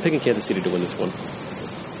 But I'm picking Kansas City to win this one.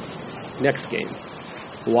 Next game.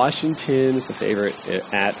 Washington is the favorite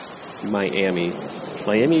at Miami.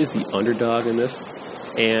 Miami is the underdog in this,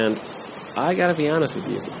 and I gotta be honest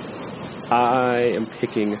with you. I am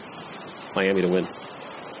picking Miami to win.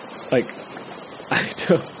 Like, I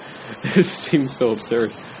don't... This seems so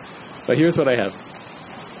absurd. But here's what I have.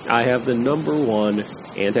 I have the number 1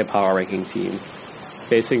 anti-power ranking team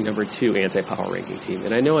facing number 2 anti-power ranking team.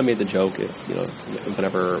 And I know I made the joke,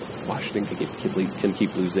 whenever Washington can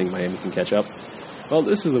keep losing, Miami can catch up. Well,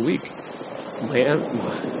 this is the week.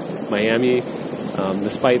 Miami,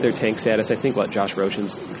 despite their tank status, I think Josh Rosen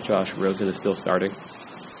is still starting.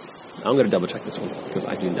 I'm going to double check this one because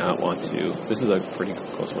I do not want to. This is a pretty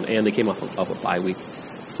close one. And they came off of a bye week.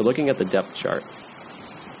 So looking at the depth chart,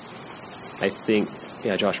 I think,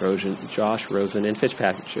 Josh Rosen and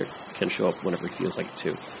Fitzpatrick can show up whenever he feels like it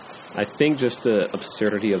too. I think just the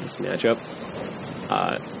absurdity of this matchup,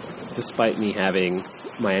 despite me having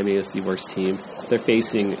Miami as the worst team, they're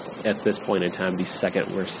facing, at this point in time, the second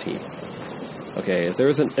worst team. Okay, if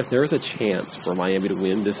there is a chance for Miami to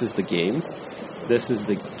win, this is the game. This is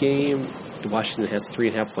the game. Washington has a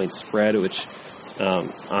 3.5 point spread, which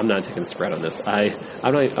I'm not taking the spread on this. I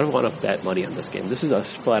don't want to bet money on this game. This is a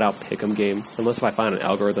flat out pick'em game, unless if I find an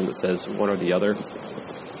algorithm that says one or the other.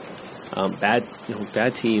 Bad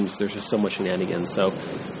teams. There's just so much shenanigans. So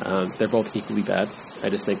they're both equally bad. I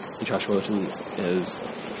just think Josh Rosen is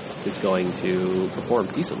going to perform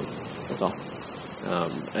decently. That's all.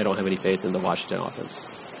 I don't have any faith in the Washington offense.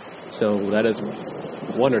 So that is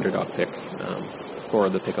one underdog pick for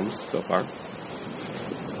the pick'ems so far.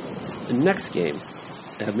 The next game,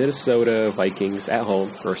 I have Minnesota Vikings at home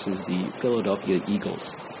versus the Philadelphia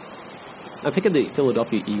Eagles. I'm picking the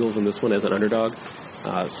Philadelphia Eagles in this one as an underdog.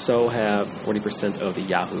 So have 40% of the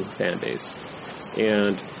Yahoo fan base.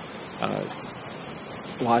 And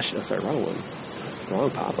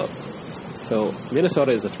wrong pop-up. So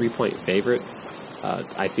Minnesota is a 3-point favorite.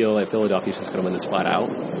 I feel like Philadelphia is just going to win this flat out.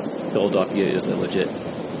 Philadelphia is a legit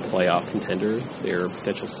playoff contender. They're a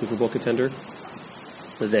potential Super Bowl contender.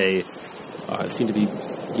 They seem to be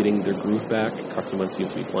getting their groove back. Carson Wentz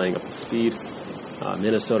seems to be playing up to speed.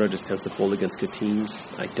 Minnesota just tends to fold against good teams.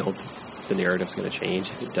 I don't think the narrative's going to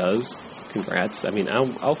change. If it does, congrats. I mean,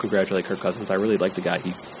 I'll congratulate Kirk Cousins. I really like the guy.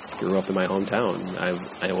 He grew up in my hometown.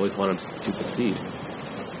 I always wanted him to succeed.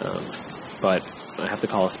 But I have to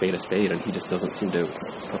call a spade, and he just doesn't seem to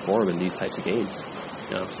perform in these types of games.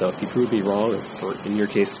 So if you prove me wrong, or in your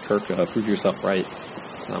case, Kirk, prove yourself right,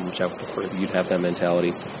 which I would prefer you'd have that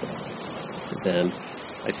mentality, then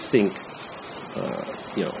I think,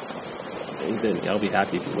 then I'll be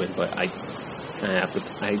happy if you win. But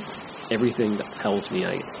everything that tells me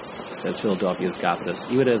says Philadelphia's got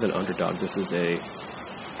this. Even as an underdog,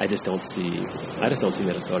 I just don't see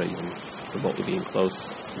Minnesota even remotely being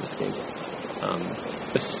close in this game.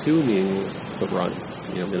 Assuming the run,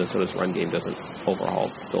 Minnesota's run game doesn't overhaul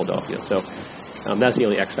Philadelphia. So that's the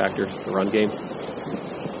only X factor, is the run game.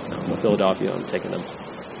 But Philadelphia, I'm taking them.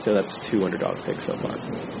 So that's 2 underdog picks so far.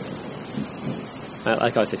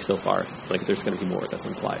 Like I say, so far. Like there's going to be more that's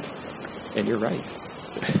implied. And you're right.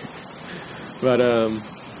 But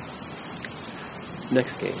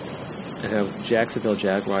next game, I have Jacksonville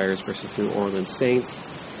Jaguars versus New Orleans Saints.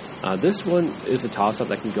 This one is a toss-up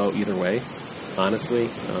that can go either way, honestly.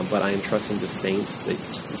 But I am trusting the Saints. The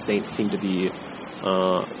Saints seem to be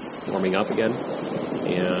warming up again.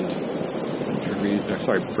 And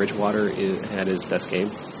Bridgewater had his best game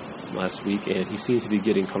last week, and he seems to be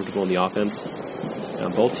getting comfortable in the offense.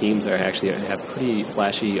 Both teams have pretty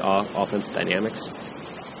flashy offense dynamics.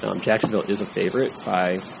 Jacksonville is a favorite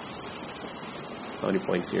by how many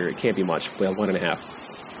points here? It can't be much. Well,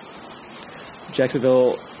 1.5.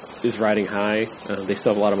 Jacksonville is riding high. They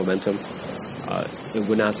still have a lot of momentum. It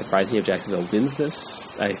would not surprise me if Jacksonville wins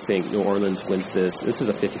this. I think New Orleans wins this. This is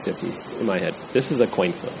a 50-50 in my head. This is a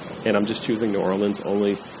coin flip, and I'm just choosing New Orleans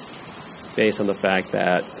only based on the fact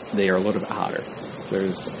that they are a little bit hotter.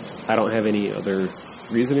 I don't have any other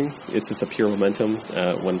reasoning. It's just a pure momentum.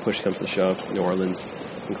 When push comes to shove, New Orleans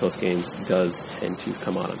in close games does tend to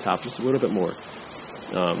come out on top just a little bit more.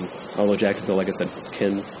 Although Jacksonville, like I said,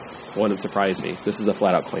 wouldn't surprise me. This is a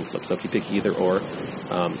flat-out coin flip, so if you pick either or,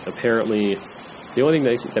 apparently the only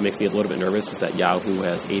thing that makes me a little bit nervous is that Yahoo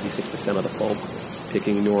has 86% of the poll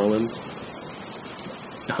picking New Orleans.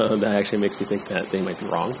 That actually makes me think that they might be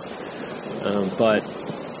wrong. But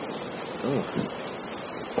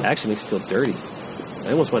it actually makes me feel dirty.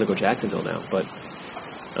 I almost want to go Jacksonville now, but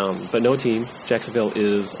But no team. Jacksonville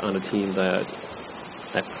is on a team that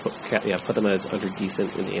I put them as under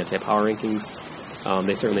decent in the anti-power rankings.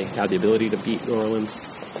 They certainly have the ability to beat New Orleans,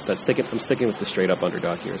 but I'm sticking with the straight-up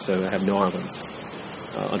underdog here. So I have New Orleans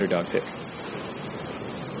underdog pick.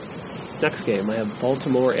 Next game, I have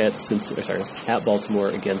Baltimore at Baltimore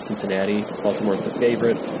against Cincinnati. Baltimore is the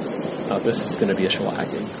favorite. This is going to be a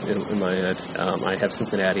shellacking in my head. I have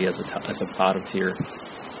Cincinnati as a bottom tier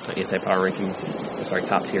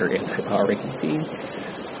top tier anti-power ranking team,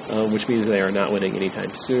 which means they are not winning anytime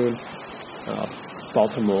soon.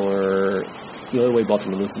 Baltimore, the only way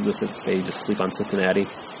Baltimore loses this is if they just sleep on Cincinnati.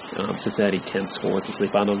 Cincinnati can score if you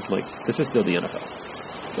sleep on them. Like, this is still the NFL.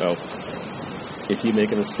 So if you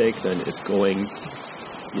make a mistake, then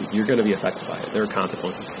you're going to be affected by it. There are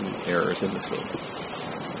consequences to errors in this game.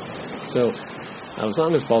 So as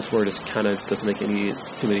long as Baltimore just kind of doesn't make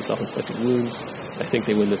too many self-inflicted wounds, I think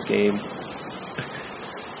they win this game.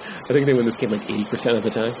 I think they win this game like 80% of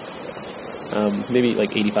the time. Maybe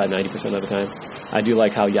like 85, 90% of the time. I do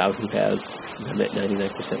like how Yahoo has them at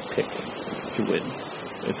 99% picked to win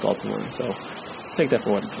with Baltimore. So take that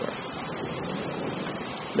for what it's worth.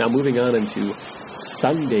 Now moving on into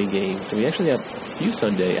Sunday games. So we actually have a few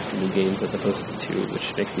Sunday afternoon games as opposed to 2,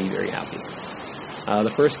 which makes me very happy. The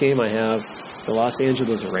first game I have the Los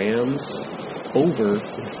Angeles Rams over,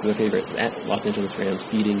 this is the favorite, at Los Angeles Rams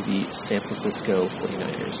beating the San Francisco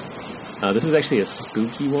 49ers. This is actually a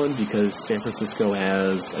spooky one because San Francisco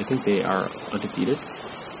I think they are undefeated.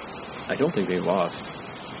 I don't think they've lost,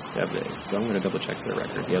 have they? So I'm going to double check their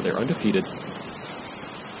record. Yeah, they're undefeated.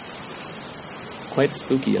 Quite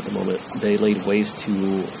spooky at the moment. They laid waste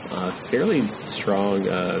to fairly strong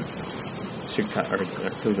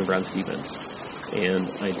Cleveland Browns defense. And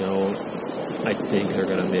I think they're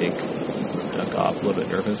going to make Goff a little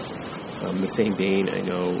bit nervous. In the same vein, I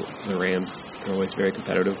know the Rams are always very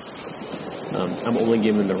competitive. I'm only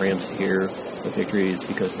giving the Rams here the victories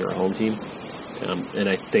because they're a home team. And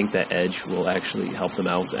I think that edge will actually help them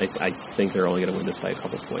out. I think they're only going to win this by a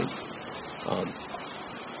couple points.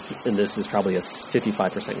 And this is probably a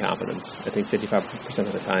 55% confidence. I think 55%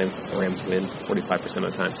 of the time the Rams win, 45% of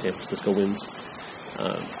the time San Francisco wins.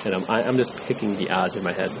 And I'm just picking the odds in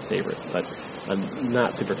my head, the favorite, but I'm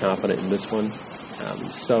not super confident in this one.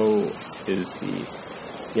 So is the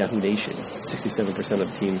Yahoo Nation. 67%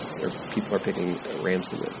 of teams or people are picking Rams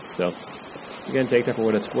to win. So again, take that for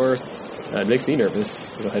what it's worth. It makes me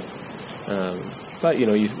nervous. Go ahead, but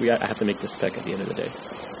I have to make this pick at the end of the day.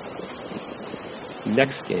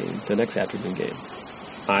 Next game, the next afternoon game,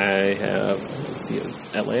 I have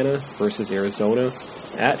Atlanta versus Arizona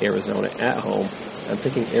at home. I'm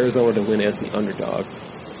picking Arizona to win as the underdog,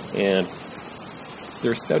 and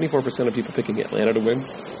there's 74% of people picking Atlanta to win.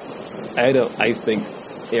 I think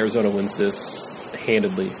Arizona wins this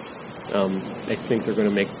handedly. I think they're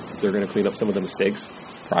going to clean up some of the mistakes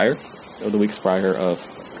the weeks prior of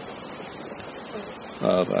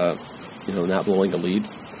not blowing a lead.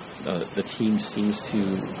 The team seems to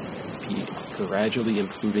be gradually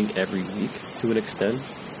improving every week to an extent.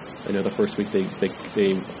 I know the first week they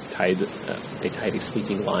tied a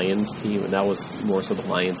sleeping Lions team, and that was more so the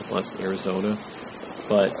Lions and less Arizona.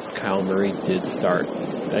 But Kyle Murray did start.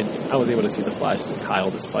 I was able to see the flashes of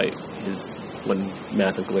Kyle despite his one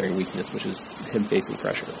massive glaring weakness, which is him facing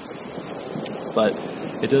pressure. But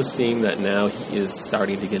it does seem that now he is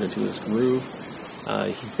starting to get into his groove.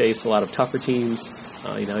 He faced a lot of tougher teams.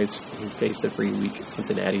 He faced a pretty weak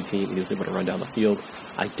Cincinnati team, and he was able to run down the field.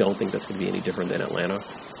 I don't think that's going to be any different than Atlanta.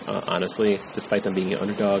 Honestly, despite them being an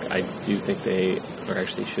underdog, I do think they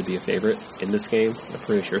should be a favorite in this game. I'm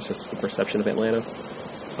pretty sure it's just the perception of Atlanta.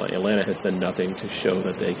 Atlanta has done nothing to show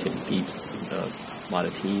that they can beat a lot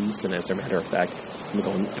of teams, and as a matter of fact,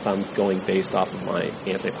 if I'm going based off of my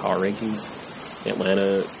anti-power rankings,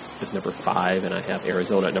 Atlanta is number 5, and I have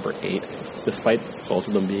Arizona at number 8. Despite both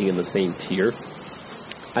of them being in the same tier,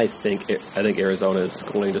 I think Arizona is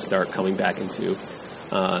going to start coming back into,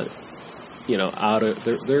 they're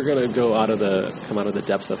going to come out of the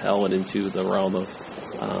depths of hell and into the realm of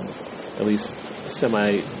at least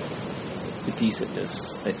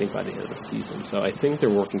semi-decentness, I think, by the end of the season. So I think they're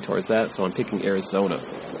working towards that, so I'm picking Arizona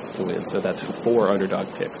to win. So that's 4 underdog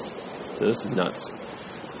picks. So this is nuts.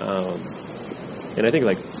 And I think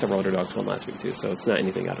several underdogs won last week too, so it's not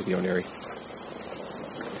anything out of the ordinary.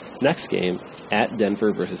 Next game, at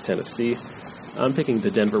Denver versus Tennessee. I'm picking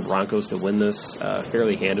the Denver Broncos to win this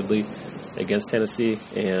fairly handedly against Tennessee,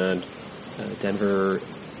 and Denver,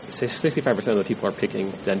 65% of the people are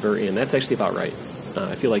picking Denver, and that's actually about right.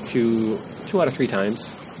 I feel like two out of 3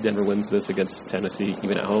 times Denver wins this against Tennessee,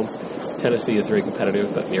 even at home. Tennessee is very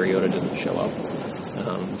competitive, but Mariota doesn't show up.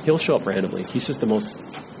 He'll show up randomly. He's just the most.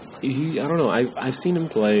 I don't know. I've seen him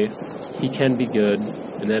play. He can be good,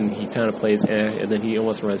 and then he kind of plays and then he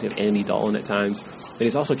almost reminds me of Andy Dalton at times. And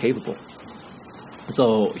he's also capable.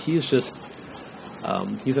 So he's just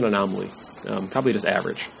he's an anomaly. Probably just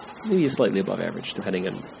average, maybe slightly above average, depending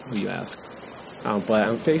on who you ask.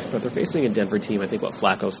 But they're facing a Denver team. I think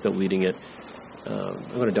Flacco's still leading it. I'm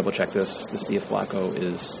going to double check this to see if Flacco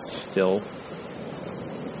is still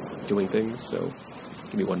doing things. So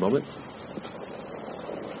give me one moment.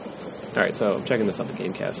 All right, so I'm checking this out the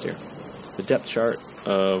Gamecast here. The depth chart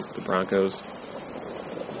of the Broncos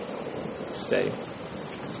say,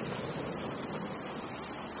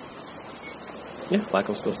 yeah,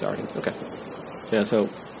 Flacco's still starting. Okay. Yeah, so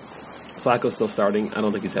Flacco's still starting. I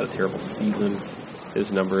don't think he's had a terrible season.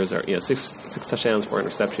 His numbers are, six touchdowns, 4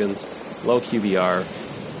 interceptions, low QBR.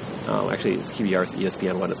 Actually, it's QBR is the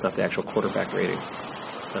ESPN one. It's not the actual quarterback rating.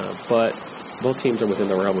 But both teams are within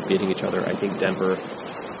the realm of beating each other. I think Denver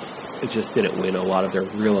just didn't win a lot of their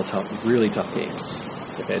really tough games.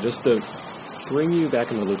 Okay, just to bring you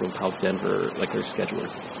back in the loop of how Denver, like their schedule.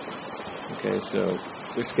 Okay, so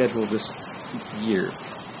their schedule this year,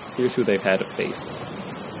 here's who they've had to face.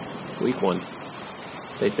 Week 1,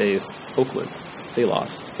 they faced Oakland. They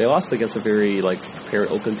lost. They lost against a very prepared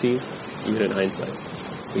Oakland team, even in hindsight.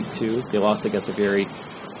 Week 2, they lost against a very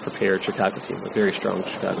prepared Chicago team, a very strong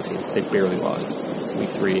Chicago team. They barely lost. Week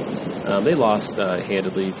 3, they lost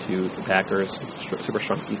handedly to the Packers. Super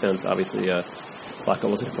strong defense. Obviously, Flacco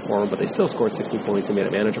wasn't a performer, but they still scored 16 points and made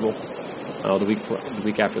it manageable. The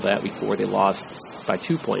week after that, week 4, they lost by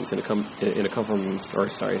 2 points in a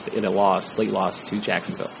late loss to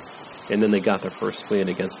Jacksonville. And then they got their first win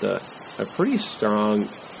against a pretty strong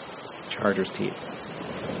Chargers team.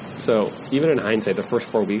 So even in hindsight, the first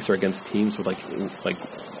 4 weeks are against teams with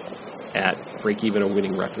at break even or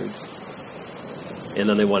winning records, and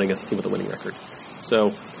then they won against a team with a winning record.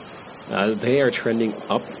 So they are trending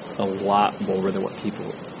up a lot more than what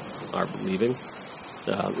people are believing.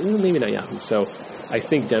 Maybe not Yahoo. So I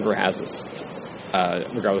think Denver has this.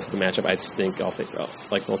 Regardless of the matchup, I just think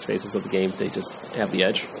like most phases of the game, they just have the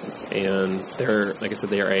edge. And they're, like I said,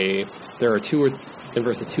 Denver's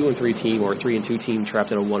a 2-3 team or a 3-2 team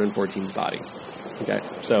trapped in a 1-4 team's body. Okay,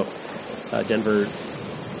 so Denver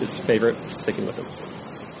is favorite, sticking with them.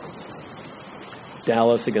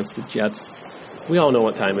 Dallas against the Jets. We all know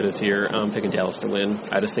what time it is here. I'm picking Dallas to win.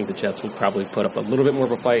 I just think the Jets will probably put up a little bit more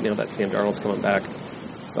of a fight now that Sam Darnold's coming back.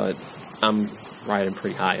 But I'm riding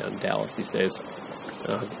pretty high on Dallas these days.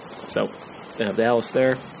 So I have Dallas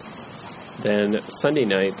there. Then Sunday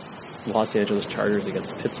night, Los Angeles Chargers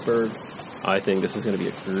against Pittsburgh. I think this is going to be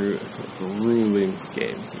a grueling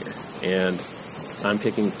game here. And I'm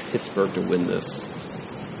picking Pittsburgh to win this.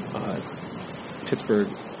 Pittsburgh,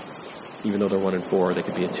 even though they're 1-4, they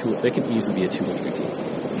could be they can easily be a 2-3 team.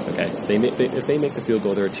 Okay, if they make the field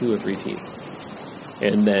goal, they're a 2-3 team.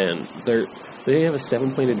 And then they have a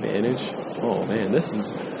 7-point advantage. Oh man,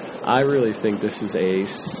 I really think this is a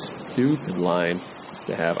stupid line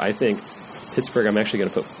to have. I think Pittsburgh, I'm actually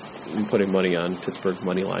going to I'm putting money on Pittsburgh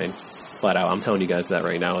money line, flat out. I'm telling you guys that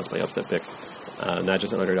right now as my upset pick. Not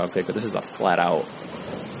just an underdog pick, but this is a flat out.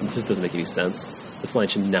 It just doesn't make any sense. This line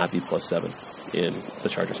should not be +7 in the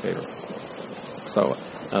Chargers' favor. So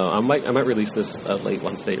I might release this late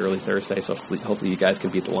Wednesday, early Thursday, so hopefully you guys can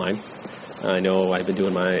beat the line. I know I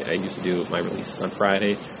used to do my releases on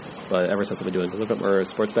Friday, but ever since I've been doing a little bit more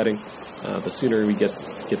sports betting, the sooner we get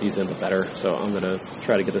these in, the better. So I'm going to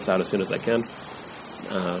try to get this out as soon as I can.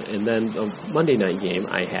 And then the Monday night game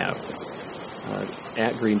I have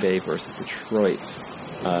at Green Bay versus Detroit.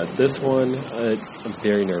 This one, I'm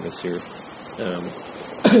very nervous here.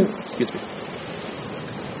 Excuse me.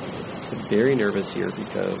 I'm very nervous here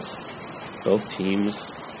because both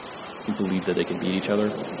teams believe that they can beat each other.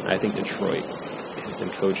 I think Detroit has been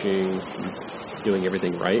coaching, doing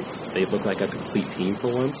everything right. They look like a complete team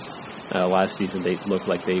for once. Last season, they looked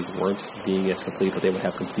like they weren't being as complete, but they would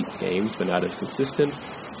have complete games, but not as consistent.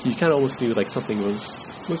 So you kind of almost knew like something was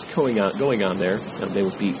going on there. They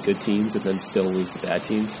would beat good teams and then still lose to bad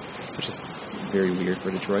teams, which is very weird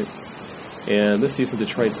for Detroit. And this season,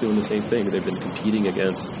 Detroit's doing the same thing. They've been competing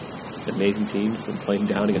against amazing teams, been playing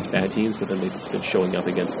down against bad teams, but then they've just been showing up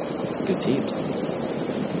against good teams.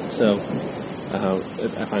 So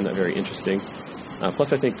I find that very interesting.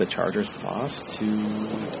 Plus, I think the Chargers lost to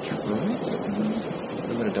Detroit.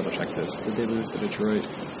 I'm going to double check this. Did they lose to Detroit?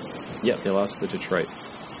 Yeah, they lost to Detroit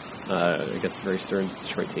against a very stern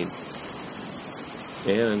Detroit team.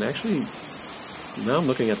 And actually, now I'm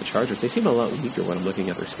looking at the Chargers. They seem a lot weaker when I'm looking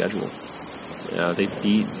at their schedule. They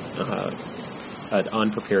beat an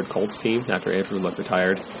unprepared Colts team after Andrew Luck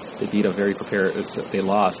retired. They beat a very prepared. They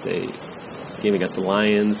lost a game against the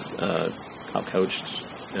Lions, outcoached.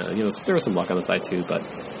 There was some luck on the side too, but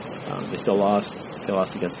they still lost. They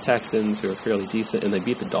lost against the Texans, who were fairly decent, and they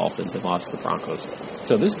beat the Dolphins and lost to the Broncos.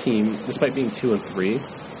 So this team, despite being 2-3,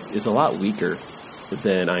 is a lot weaker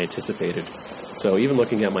than I anticipated. So even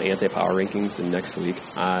looking at my anti-power rankings in next week,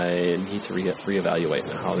 I need to reevaluate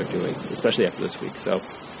how they're doing, especially after this week. So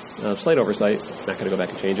slight oversight. Not going to go back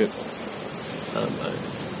and change it.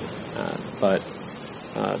 But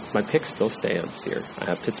my pick still stands here. I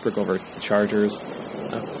have Pittsburgh over the Chargers.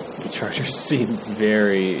 The Chargers seem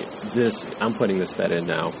I'm putting this bet in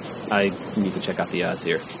now. I need to check out the odds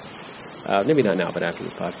here. Maybe not now, but after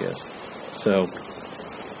this podcast. So,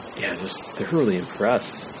 yeah, they're really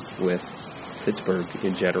impressed with Pittsburgh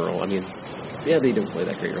in general. I mean, yeah, they didn't play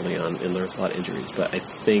that great early on, and there was a lot of injuries, but I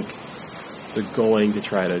think they're going to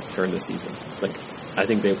try to turn the season. I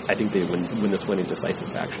think they win this winning decisive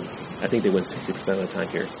fashion. I think they win 60% of the time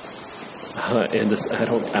here. And this, I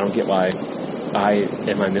don't get why.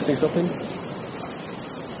 Am I missing something?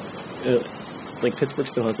 Pittsburgh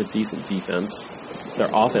still has a decent defense. Their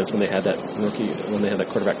offense, when they had that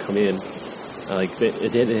quarterback come in,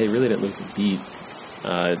 they really didn't lose a beat.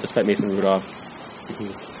 Despite Mason Rudolph, he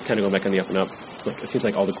was kind of going back on the up and up. It seems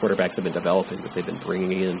like all the quarterbacks have been developing that they've been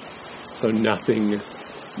bringing in. So nothing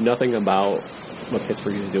about what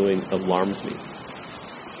Pittsburgh is doing alarms me.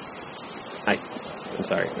 I'm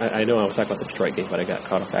sorry. I know I was talking about the Detroit game, but I got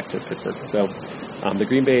caught up back to Pittsburgh. So the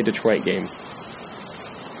Green Bay-Detroit game.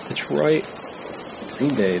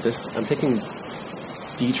 Green Bay. I'm picking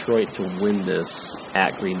Detroit to win this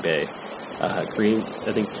at Green Bay. I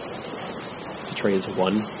think Detroit has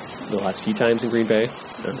won the last few times in Green Bay,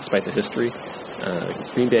 despite the history.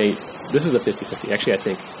 Green Bay, this is a 50-50. Actually, I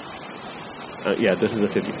think, this is a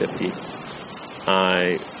 50-50.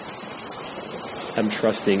 I'm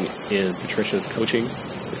trusting in Patricia's coaching,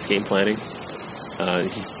 his game planning.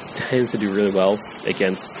 He tends to do really well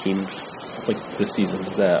against teams like this season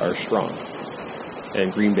that are strong.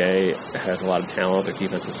 And Green Bay has a lot of talent. Their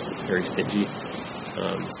defense is very stingy.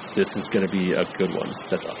 This is going to be a good one.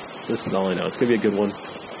 This is all I know. It's going to be a good one.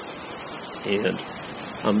 And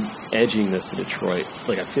I'm edging this to Detroit.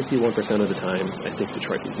 At 51% of the time, I think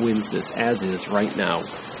Detroit wins this as is right now.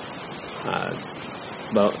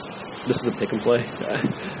 But this is a pick and play.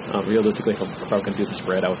 Realistically, if I'm probably going to do the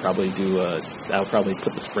spread, I would probably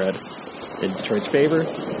put the spread in Detroit's favor.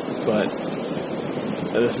 But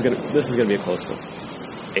this is going to be a close one.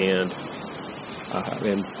 And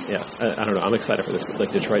I don't know. I'm excited for this.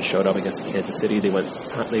 Detroit showed up against Kansas City. They went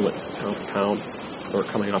pound for pound. They were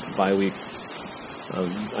coming off a bye week.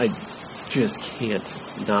 I just can't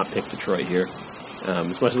not pick Detroit here.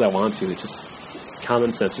 As much as I want to, it's just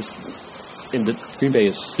common sense. And the Green Bay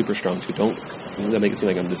is super strong too. Don't make it seem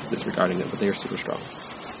like I'm just disregarding them, but they are super strong.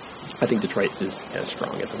 I think Detroit is as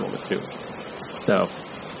strong at the moment too. So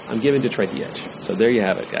I'm giving Detroit the edge. So there you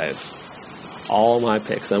have it, guys. All my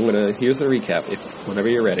picks. Here's the recap. Whenever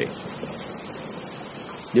you're ready.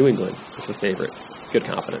 New England is a favorite. Good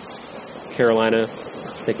confidence. Carolina,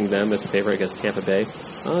 picking them as a favorite against Tampa Bay.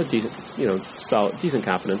 Decent, solid, decent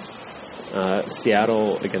confidence.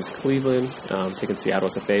 Seattle against Cleveland. Taking Seattle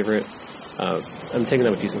as a favorite. I'm taking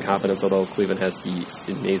them with decent confidence, although Cleveland has the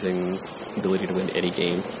amazing ability to win any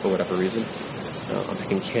game for whatever reason. I'm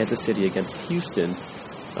picking Kansas City against Houston.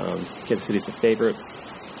 Kansas City's the favorite.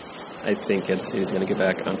 I think Kansas City is going to get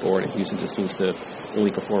back on board, and Houston just seems to only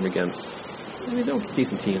perform against, they're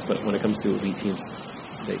decent teams, but when it comes to elite teams,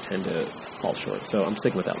 they tend to fall short. So I'm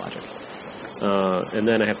sticking with that logic. And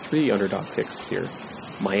then I have 3 underdog picks here.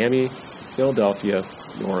 Miami, Philadelphia,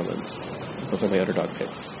 New Orleans. Those are my underdog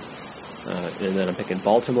picks. And then I'm picking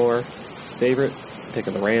Baltimore as a favorite. I'm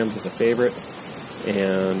picking the Rams as a favorite.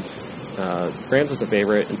 And Rams as a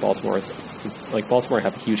favorite, and Baltimore is Baltimore I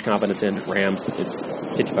have huge confidence in. Rams, it's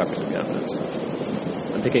 55% confidence.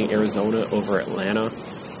 I'm picking Arizona over Atlanta.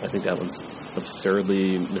 I think that one's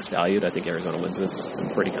absurdly misvalued. I think Arizona wins this. I'm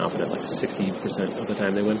pretty confident, 60% of the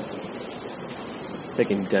time they win.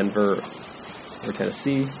 Picking Denver over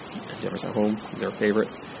Tennessee. Denver's at home. They're a favorite.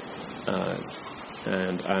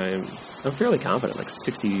 And I'm fairly confident,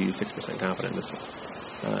 66% confident in this one.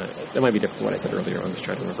 That might be different from what I said earlier. I'm just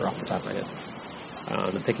trying to remember off the top of my head.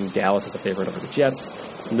 I'm picking Dallas as a favorite over the Jets.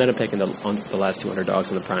 And then I'm picking the last 2 underdogs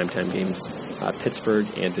in the primetime games, Pittsburgh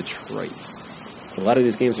and Detroit. A lot of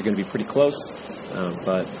these games are going to be pretty close,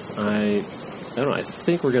 but I don't know. I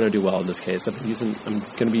think we're going to do well in this case. I'm going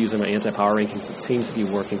to be using my anti-power rankings. It seems to be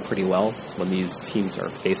working pretty well when these teams are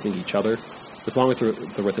facing each other. As long as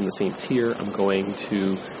they're within the same tier, I'm going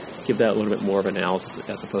to give that a little bit more of analysis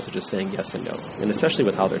as opposed to just saying yes and no, and especially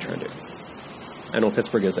with how they're trending. I know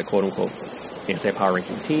Pittsburgh is a quote-unquote anti-power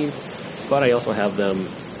ranking team, but I also have them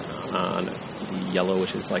on the yellow,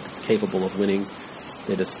 which is like capable of winning.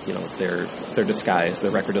 They just, they're disguised.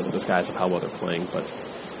 Their record doesn't disguise of how well they're playing, but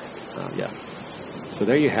yeah. So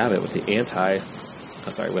there you have it with the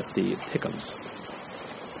with the pick'ems.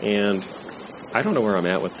 And I don't know where I'm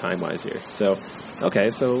at with time-wise here. So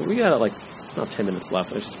we got like about 10 minutes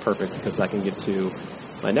left, which is perfect because I can get to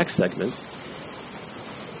my next segment.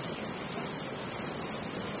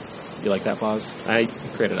 You like that pause? I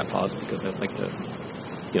created that pause because I'd like to,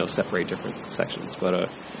 separate different sections. But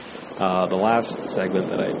the last segment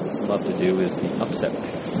that I love to do is the upset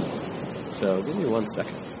picks. So give me 1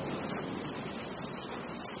 second.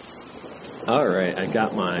 All right, I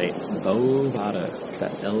got my Bovada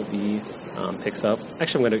that LV picks up.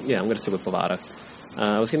 Actually, I'm gonna stick with Bovada.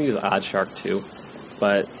 I was gonna use Odd Shark too,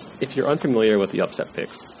 but if you're unfamiliar with the upset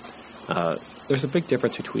picks, there's a big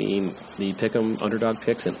difference between the pick'em underdog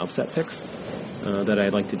picks and upset picks that I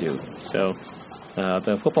like to do. So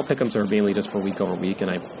the football pick'ems are mainly just for week over week, and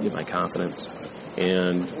I give my confidence.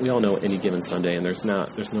 And we all know any given Sunday, and there's no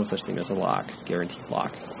such thing as a lock, guaranteed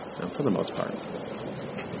lock, for the most part.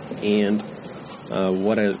 And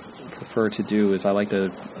what I prefer to do is I like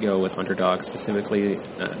to go with underdogs specifically.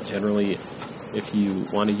 Generally, if you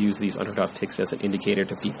want to use these underdog picks as an indicator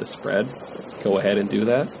to beat the spread, go ahead and do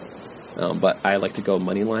that. But I like to go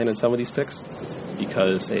money line on some of these picks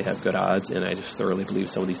because they have good odds, and I just thoroughly believe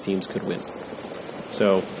some of these teams could win.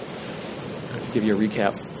 So, to give you a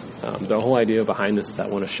recap, the whole idea behind this is that I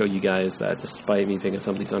want to show you guys that despite me picking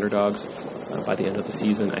some of these underdogs, by the end of the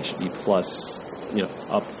season, I should be plus,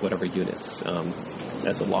 up whatever units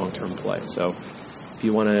as a long-term play. So, if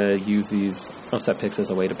you want to use these upset picks as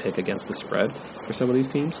a way to pick against the spread for some of these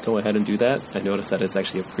teams, go ahead and do that. I noticed that it's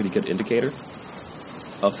actually a pretty good indicator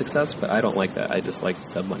of success, but I don't like that. I just like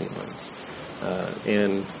the money lines.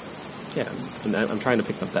 And I'm trying to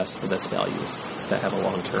pick the best values that have a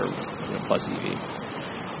long-term plus EV.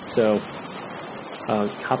 So,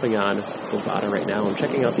 hopping on Bovada right now, I'm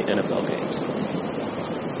checking out the NFL games.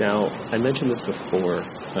 Now, I mentioned this before.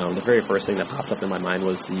 The very first thing that popped up in my mind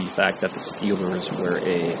was the fact that the Steelers were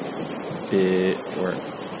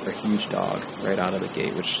a huge dog right out of the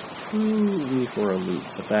gate, which threw me for a loop.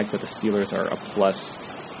 The fact that the Steelers are a plus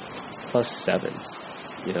 7,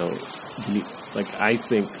 I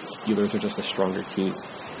think Steelers are just a stronger team,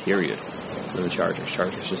 period, than the Chargers.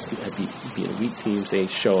 Chargers just beat weak teams. They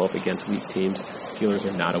show up against weak teams. Steelers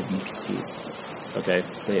are not a weak team. Okay,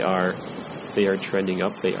 they are trending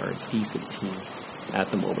up. They are a decent team at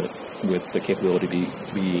the moment with the capability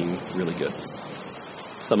of being really good.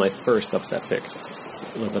 So my first upset pick,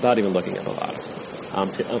 without even looking at a lot,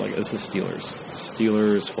 this is Steelers.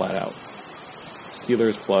 Steelers flat out.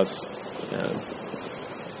 Steelers plus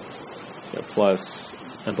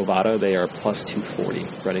and Bovada, they are plus 240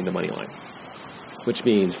 running the money line, which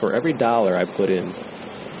means for every dollar I put in,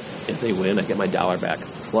 if they win, I get my dollar back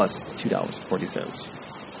plus $2.40.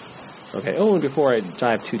 Okay. Oh, and before I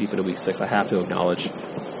dive too deep into week 6, I have to acknowledge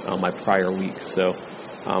my prior weeks. So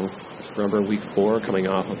remember week 4 coming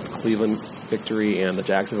off of the Cleveland victory and the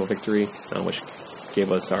Jacksonville victory, which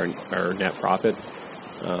gave us our net profit.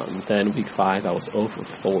 Then week 5, I was 0 for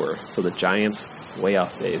 4. So the Giants, way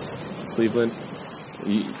off base. Cleveland,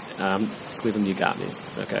 you got me.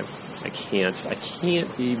 Okay, I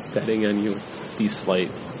can't be betting on you these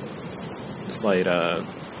slight,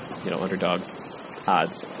 underdog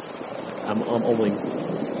odds. I'm only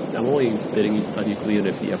betting on you, Cleveland,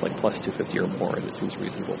 if you have like plus 250 or more, and it seems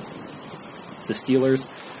reasonable. The Steelers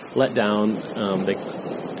let down. They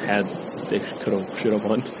should have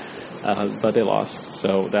won, but they lost,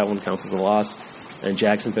 so that one counts as a loss. And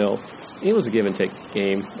Jacksonville, it was a give and take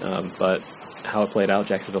game, but how it played out,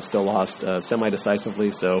 Jacksonville still lost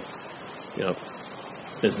semi-decisively. So,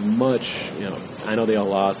 as much, I know they all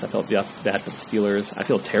lost. I felt bad for the Steelers. I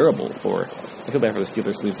feel bad for the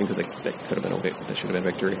Steelers losing because they should have been a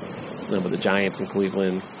victory. But the Giants in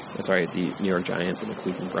Cleveland, the New York Giants and the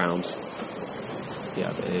Cleveland Browns,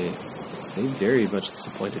 they very much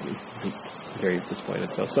disappointed me. Very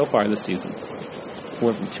disappointed. So far this season,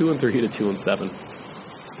 went from 2-3 to 2-7.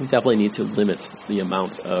 I definitely need to limit the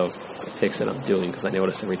amount of picks that I'm doing because I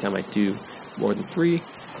notice every time I do more than 3,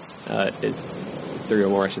 3 or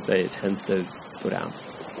more, I should say, it tends to go down.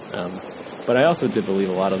 But I also did believe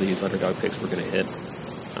a lot of these underdog picks were going to hit.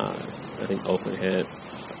 I think Oakland hit,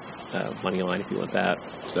 Moneyline if you want that.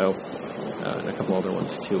 So, and a couple other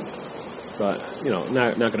ones too. But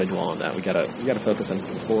not going to dwell on that. We gotta focus on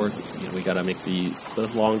moving forward. We gotta make the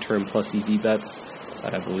long-term plus EV bets.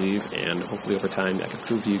 that I believe, and hopefully over time I can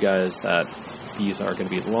prove to you guys that these are going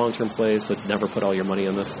to be long-term plays, so never put all your money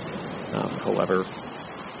on this. However,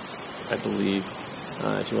 I believe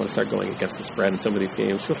if you want to start going against the spread in some of these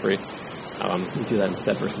games, feel free. Do that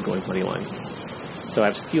instead versus going money line. So I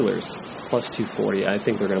have Steelers plus 240. I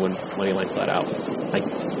think they're going to win money line flat out.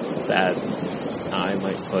 I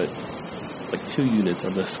might put like 2 units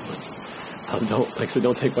on this one.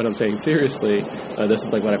 Don't take what I'm saying seriously. This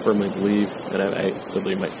is like what I firmly believe, and I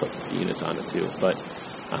literally might put units on it too. But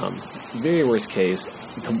very worst case,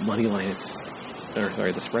 the money line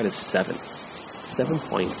the spread is 7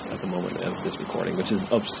 points at the moment of this recording, which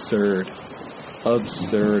is absurd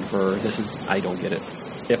for this. I don't get it.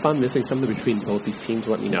 If I'm missing something between both these teams,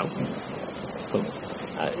 let me know. But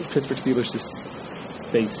Pittsburgh Steelers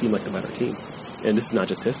they seem like the better team. And this is not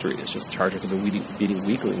just history. It's just Chargers have been beating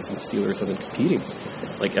weaklings, and Steelers have been competing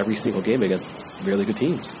like every single game against really good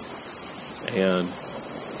teams. And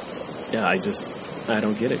yeah, I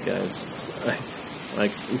don't get it, guys.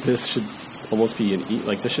 This should almost be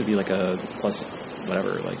this should be like a plus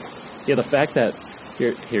whatever. The fact that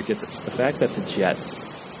here get this. The fact that the Jets,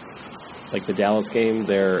 like the Dallas game,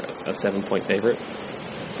 they're a 7-point favorite.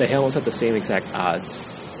 They almost have the same exact odds.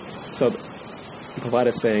 So Pavada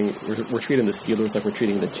is saying we're treating the Steelers like we're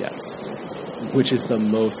treating the Jets, which is the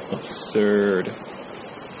most absurd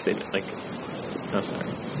statement.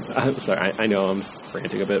 I'm sorry. I know I'm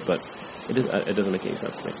ranting a bit, but it doesn't make any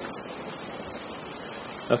sense to me.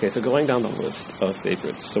 Okay, so going down the list of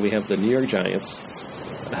favorites, so we have the New York Giants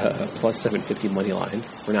plus 750 money line.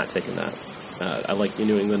 We're not taking that. I like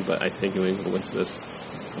New England, but I think New England wins this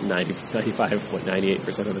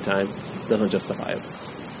 98% of the time. Doesn't justify it.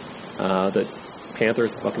 The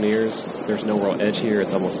Panthers, Buccaneers, there's no real edge here.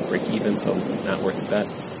 It's almost break even, so not worth the bet.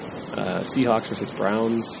 Seahawks versus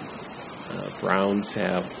Browns. Browns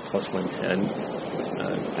have plus 110.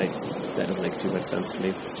 That doesn't make too much sense to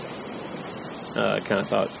me. I kind of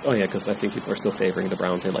thought, because I think people are still favoring the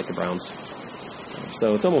Browns. They like the Browns.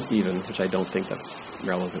 So it's almost even, which I don't think that's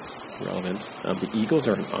relevant. The Eagles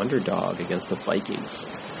are an underdog against the Vikings.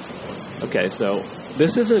 Okay, so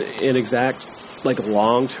this isn't an exact,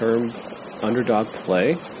 long-term underdog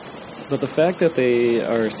play, but the fact that they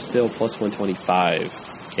are still plus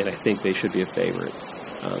 125, and I think they should be a favorite,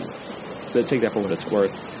 take that for what it's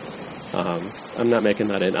worth. I'm not making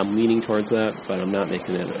that in. I'm leaning towards that, but I'm not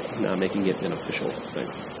making it an official thing.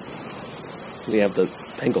 We have the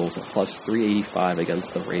Bengals at plus 385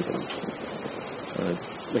 against the Ravens.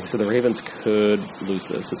 Like I said, the Ravens could lose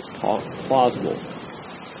this. It's plausible.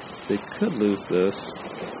 They could lose this.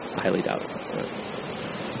 I highly doubt it.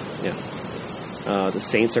 The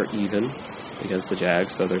Saints are even against the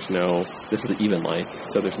Jags, so there's no... This is the even line,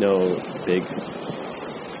 so there's no big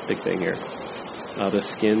thing here. The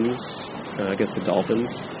Skins against the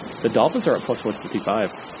Dolphins. The Dolphins are at plus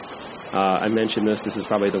 155. I mentioned this. This is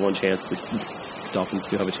probably the one chance the Dolphins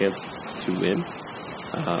do have a chance to win.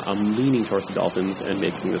 I'm leaning towards the Dolphins and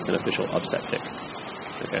making this an official upset pick.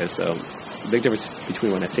 Okay, so the big difference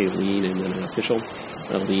between when I say lean and then an official.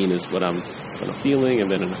 A lean is what I'm feeling,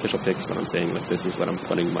 and then an official pick is what I'm saying. This is what I'm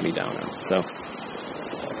putting money down on. So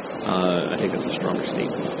I think that's a stronger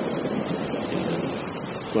statement. And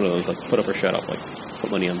it's one of those put up or shut up,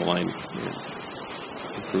 put money on the line and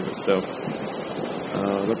improve it. So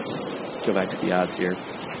let's go back to the odds here.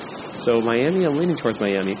 So Miami, I'm leaning towards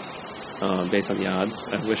Miami based on the odds.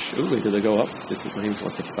 I wish... Wait, did they go up? Miami's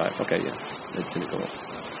 155. Okay, yeah. It didn't go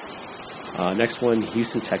up. Next one,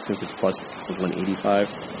 Houston Texans is plus 185.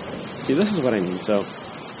 See, this is what I mean. So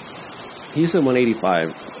Houston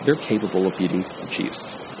 185, they're capable of beating the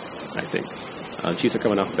Chiefs, I think. Chiefs are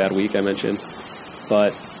coming off a bad week, I mentioned.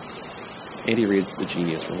 But Andy Reid's the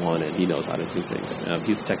genius for one, and he knows how to do things.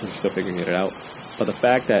 Houston Texans are still figuring it out. But the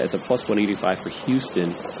fact that it's a plus 185 for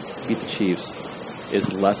Houston to beat the Chiefs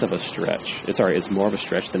is less of a stretch. It's more of a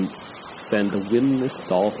stretch than the winless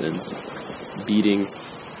Dolphins beating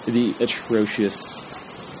the atrocious,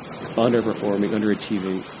 underperforming,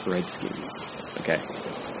 underachieving Redskins. Okay.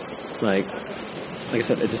 Like I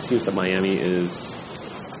said, it just seems that Miami is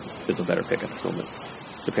a better pick at this moment.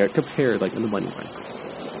 Compared in the money line.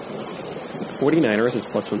 49ers is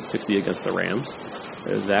plus 160 against the Rams.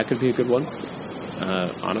 That could be a good one.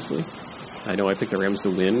 Honestly. I know I picked the Rams to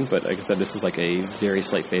win, but like I said, this is a very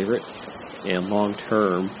slight favorite. And long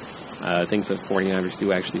term, I think the 49ers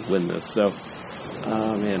do actually win this. So,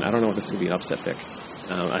 I don't know if this is going to be an upset pick.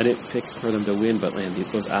 I didn't pick for them to win, but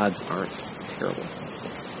those odds aren't terrible.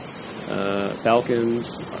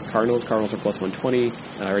 Falcons, Cardinals are plus 120.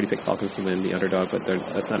 I already picked Falcons to win the underdog, but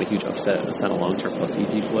that's not a huge upset. That's not a long-term plus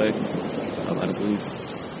EG play. I don't believe.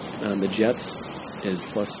 The Jets, is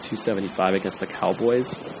plus 275 against the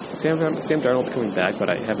Cowboys. Sam Darnold's coming back, but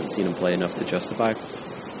I haven't seen him play enough to justify.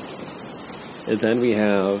 And then we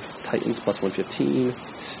have Titans plus 115,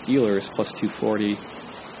 Steelers plus 240,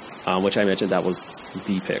 which I mentioned that was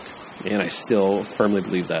the pick. And I still firmly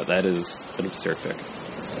believe that. That is an absurd pick.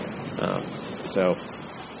 So,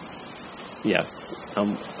 yeah,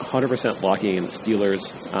 I'm 100% locking in the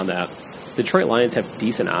Steelers on that. Detroit Lions have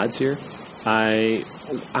decent odds here.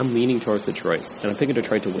 I'm leaning towards Detroit, and I'm picking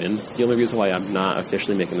Detroit to win. The only reason why I'm not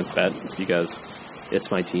officially making this bet is because it's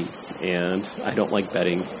my team, and I don't like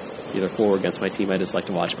betting either for or against my team. I just like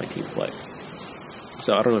to watch my team play.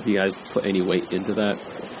 So I don't know if you guys put any weight into that,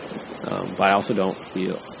 but I also don't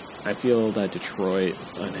feel... I feel that Detroit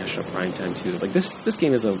on national primetime too. Like this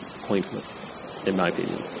game is a coin flip, in my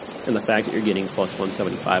opinion. And the fact that you're getting plus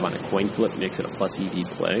 175 on a coin flip makes it a plus EV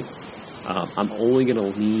play. I'm only going to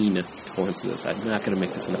lean towards this. I'm not going to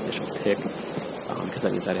make this an official pick because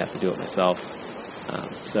that means I'd have to do it myself.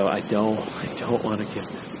 So I don't want to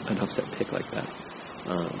give an upset pick like that.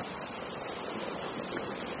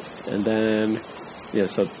 And then, yeah.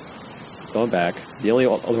 So going back, the only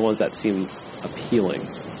other ones that seem appealing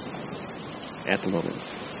at the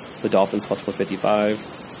moment, the Dolphins plus 155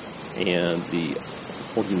 and the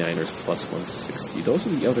 49ers plus 160. Those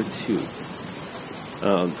are the other two.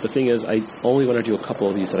 The thing is, I only want to do a couple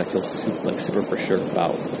of these that I feel super for sure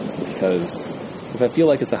about, because if I feel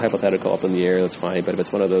like it's a hypothetical up in the air, that's fine. But if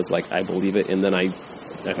it's one of those like I believe it, and then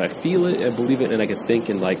if I feel it, I believe it, and I can think,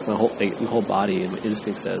 and like my whole body and my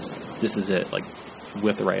instinct says this is it, like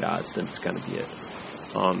with the right odds, then it's gonna be it.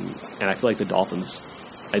 And I feel like the Dolphins.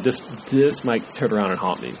 This might turn around and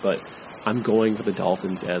haunt me, but I'm going for the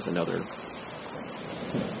Dolphins as another.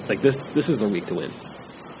 Like this is their week to win.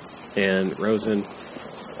 And Rosen,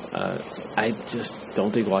 I just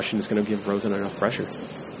don't think Washington's going to give Rosen enough pressure.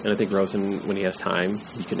 And I think Rosen, when he has time,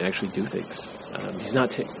 he can actually do things. He's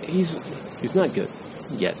not good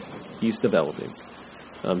yet. He's developing.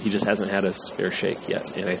 He just hasn't had his fair shake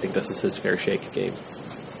yet, and I think this is his fair shake game.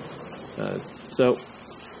 So.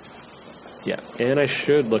 Yeah, and I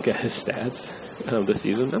should look at his stats this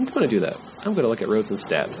season. I'm going to do that. I'm going to look at Rosen's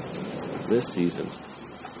stats this season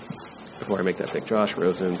before I make that pick. Josh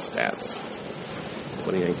Rosen stats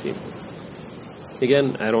 2019.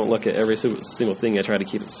 Again, I don't look at every single thing. I try to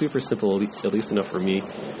keep it super simple, at least enough for me.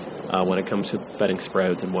 When it comes to betting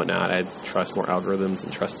spreads and whatnot, I trust more algorithms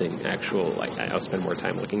and trusting actual, like, I'll spend more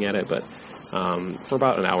time looking at it, but for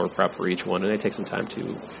about an hour prep for each one, and I take some time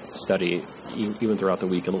to study even throughout the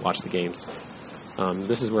week and watch the games.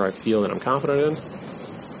 This is where I feel that I'm confident in.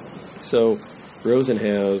 So Rosen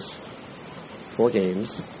has 4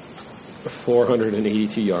 games,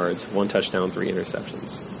 482 yards, 1 touchdown, 3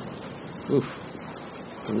 interceptions. Oof.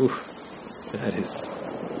 That is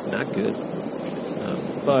not good.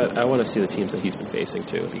 But I want to see the teams that he's been facing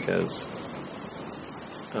too, because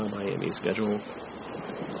Miami's schedule.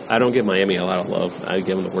 I don't give Miami a lot of love. I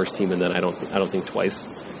give them the worst team, and then I don't think twice.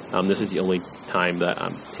 This is the only time that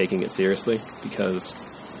I'm taking it seriously, because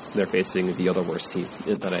they're facing the other worst team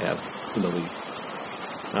that I have in the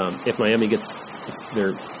league. If Miami gets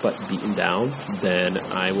their butt beaten down, then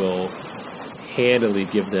I will handily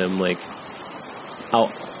give them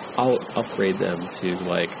I'll upgrade them to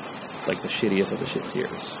like the shittiest of the shit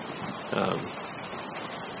tiers.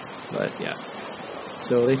 But yeah,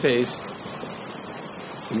 so they faced.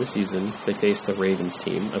 In the season, they faced a Ravens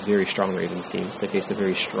team, a very strong Ravens team. They faced a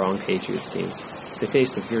very strong Patriots team. They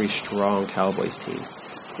faced a very strong Cowboys team.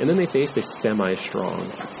 And then they faced a semi-strong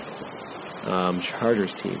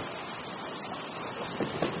Chargers team.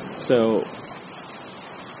 So,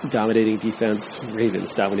 dominating defense,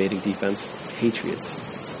 Ravens, dominating defense, Patriots.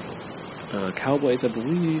 Cowboys, I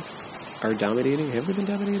believe, are dominating. Have they been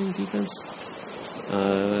dominating defense?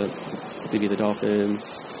 They beat the Dolphins,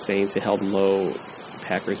 Saints, they held them low.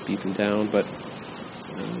 Packers beat them down, but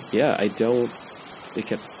they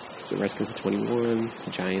kept the Redskins at 21,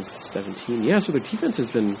 the Giants at 17. Yeah, so their defense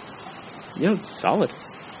has been, solid.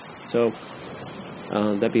 So,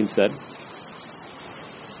 that being said,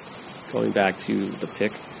 going back to the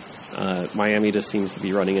pick, Miami just seems to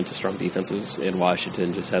be running into strong defenses, and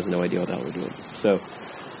Washington just has no idea what the hell they're doing. So,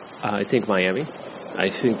 I think Miami. I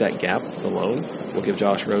think that gap alone will give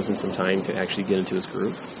Josh Rosen some time to actually get into his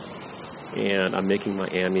groove. And I'm making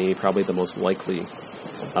Miami probably the most likely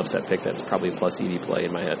upset pick. That's probably a plus EV play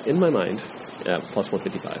in my head, in my mind, plus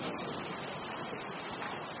 155.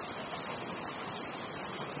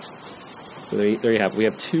 So there you have. We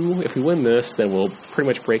have 2. If we win this, then we'll pretty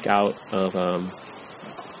much break out of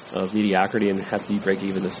mediocrity and have to break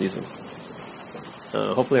even this season.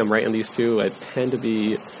 Hopefully, I'm right on these 2. I tend to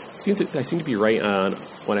be I seem to be right on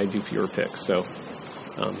when I do fewer picks. So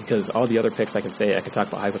because all the other picks I can talk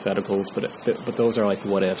about hypotheticals, but those are like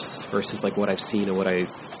what ifs versus like what I've seen and what I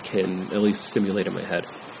can at least simulate in my head.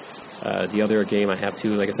 The other game I have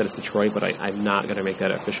too, like I said, is Detroit, but I'm not going to make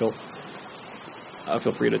that official.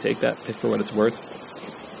 Feel free to take that pick for what it's worth.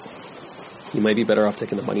 You might be better off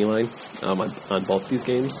taking the money line on both these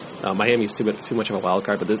games. Miami's too much of a wild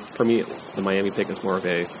card, but for me, the Miami pick is more of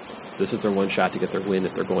this is their one shot to get their win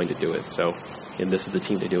if they're going to do it. So, and this is the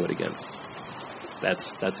team to do it against.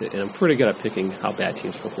 That's it. And I'm pretty good at picking how bad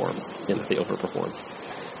teams perform and if they overperform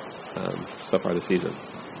so far this season.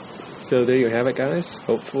 So there you have it, guys.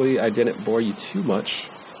 Hopefully I didn't bore you too much.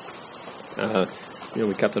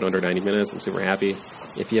 We kept it under 90 minutes. I'm super happy.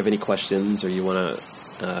 If you have any questions or you want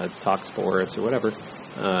to talk sports or whatever,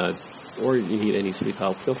 or you need any sleep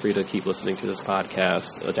help, feel free to keep listening to this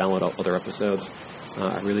podcast, download other episodes.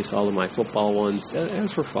 I release all of my football ones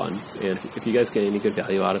as for fun. And if you guys get any good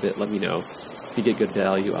value out of it, let me know. If you get good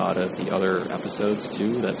value out of the other episodes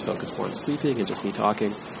too, that's focused more on sleeping and just me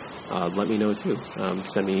talking, let me know too.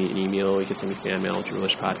 Send me an email. You can send me fan mail,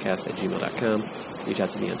 drewishpodcast@gmail.com. Reach out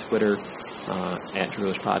to me on Twitter, at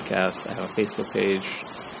drewishpodcast. I have a Facebook page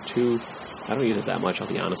too. I don't use it that much, I'll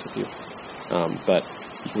be honest with you. But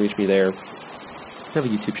you can reach me there. I have a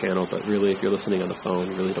YouTube channel, but really, if you're listening on the phone,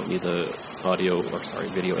 you really don't need the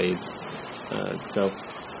video aids. So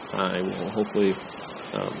I will hopefully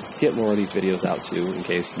get more of these videos out too, in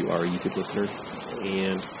case you are a YouTube listener.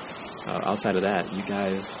 And outside of that, you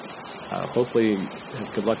guys hopefully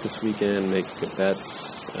have good luck this weekend, make good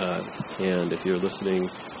bets, and if you're listening,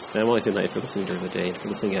 and I'm only saying that if you're listening during the day, if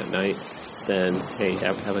you're listening at night, then hey,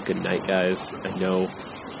 have a good night, guys. I know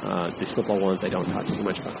these football ones, I don't talk too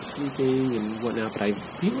much about sleeping and whatnot, but I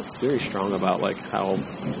feel very strong about like how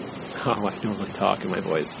I normally talk in my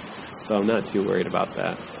voice, so I'm not too worried about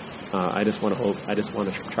that. I just want to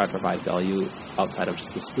try to provide value outside of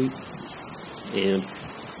just the sleep, and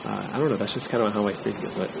I don't know. That's just kind of how I think.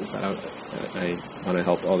 Is that I want to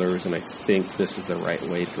help others, and I think this is the right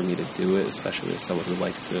way for me to do it, especially as someone who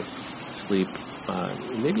likes to sleep.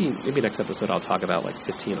 Maybe next episode I'll talk about like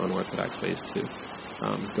 15 unorthodox ways to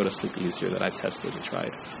go to sleep easier that I've tested and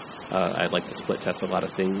tried. I'd like to split test a lot of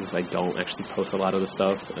things. I don't actually post a lot of the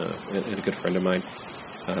stuff. And a good friend of mine,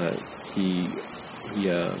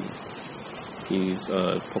 he's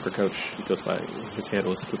a poker coach. He goes by, his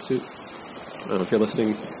handle is Split Suit. If you're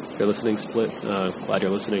listening, Split, glad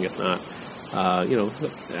you're listening. If not, I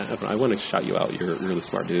want to shout you out. You're a really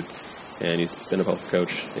smart dude, and he's been a poker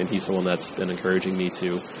coach, and he's the one that's been encouraging me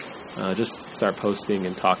to just start posting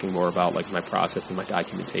and talking more about like my process and my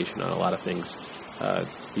documentation on a lot of things.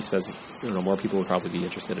 He says, more people would probably be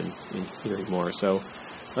interested in hearing more. So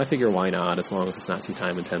I figure why not, as long as it's not too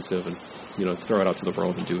time intensive, and throw it out to the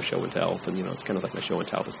world and do a show and tell. And it's kind of like my show and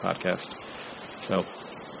tell, this podcast. So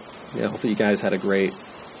yeah, hopefully you guys had a great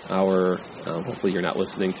hour. Hopefully you're not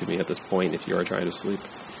listening to me at this point if you are trying to sleep.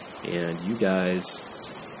 And you guys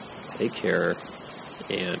take care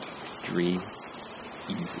and dream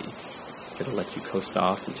easy. I'm gonna let you coast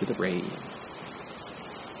off into the rain.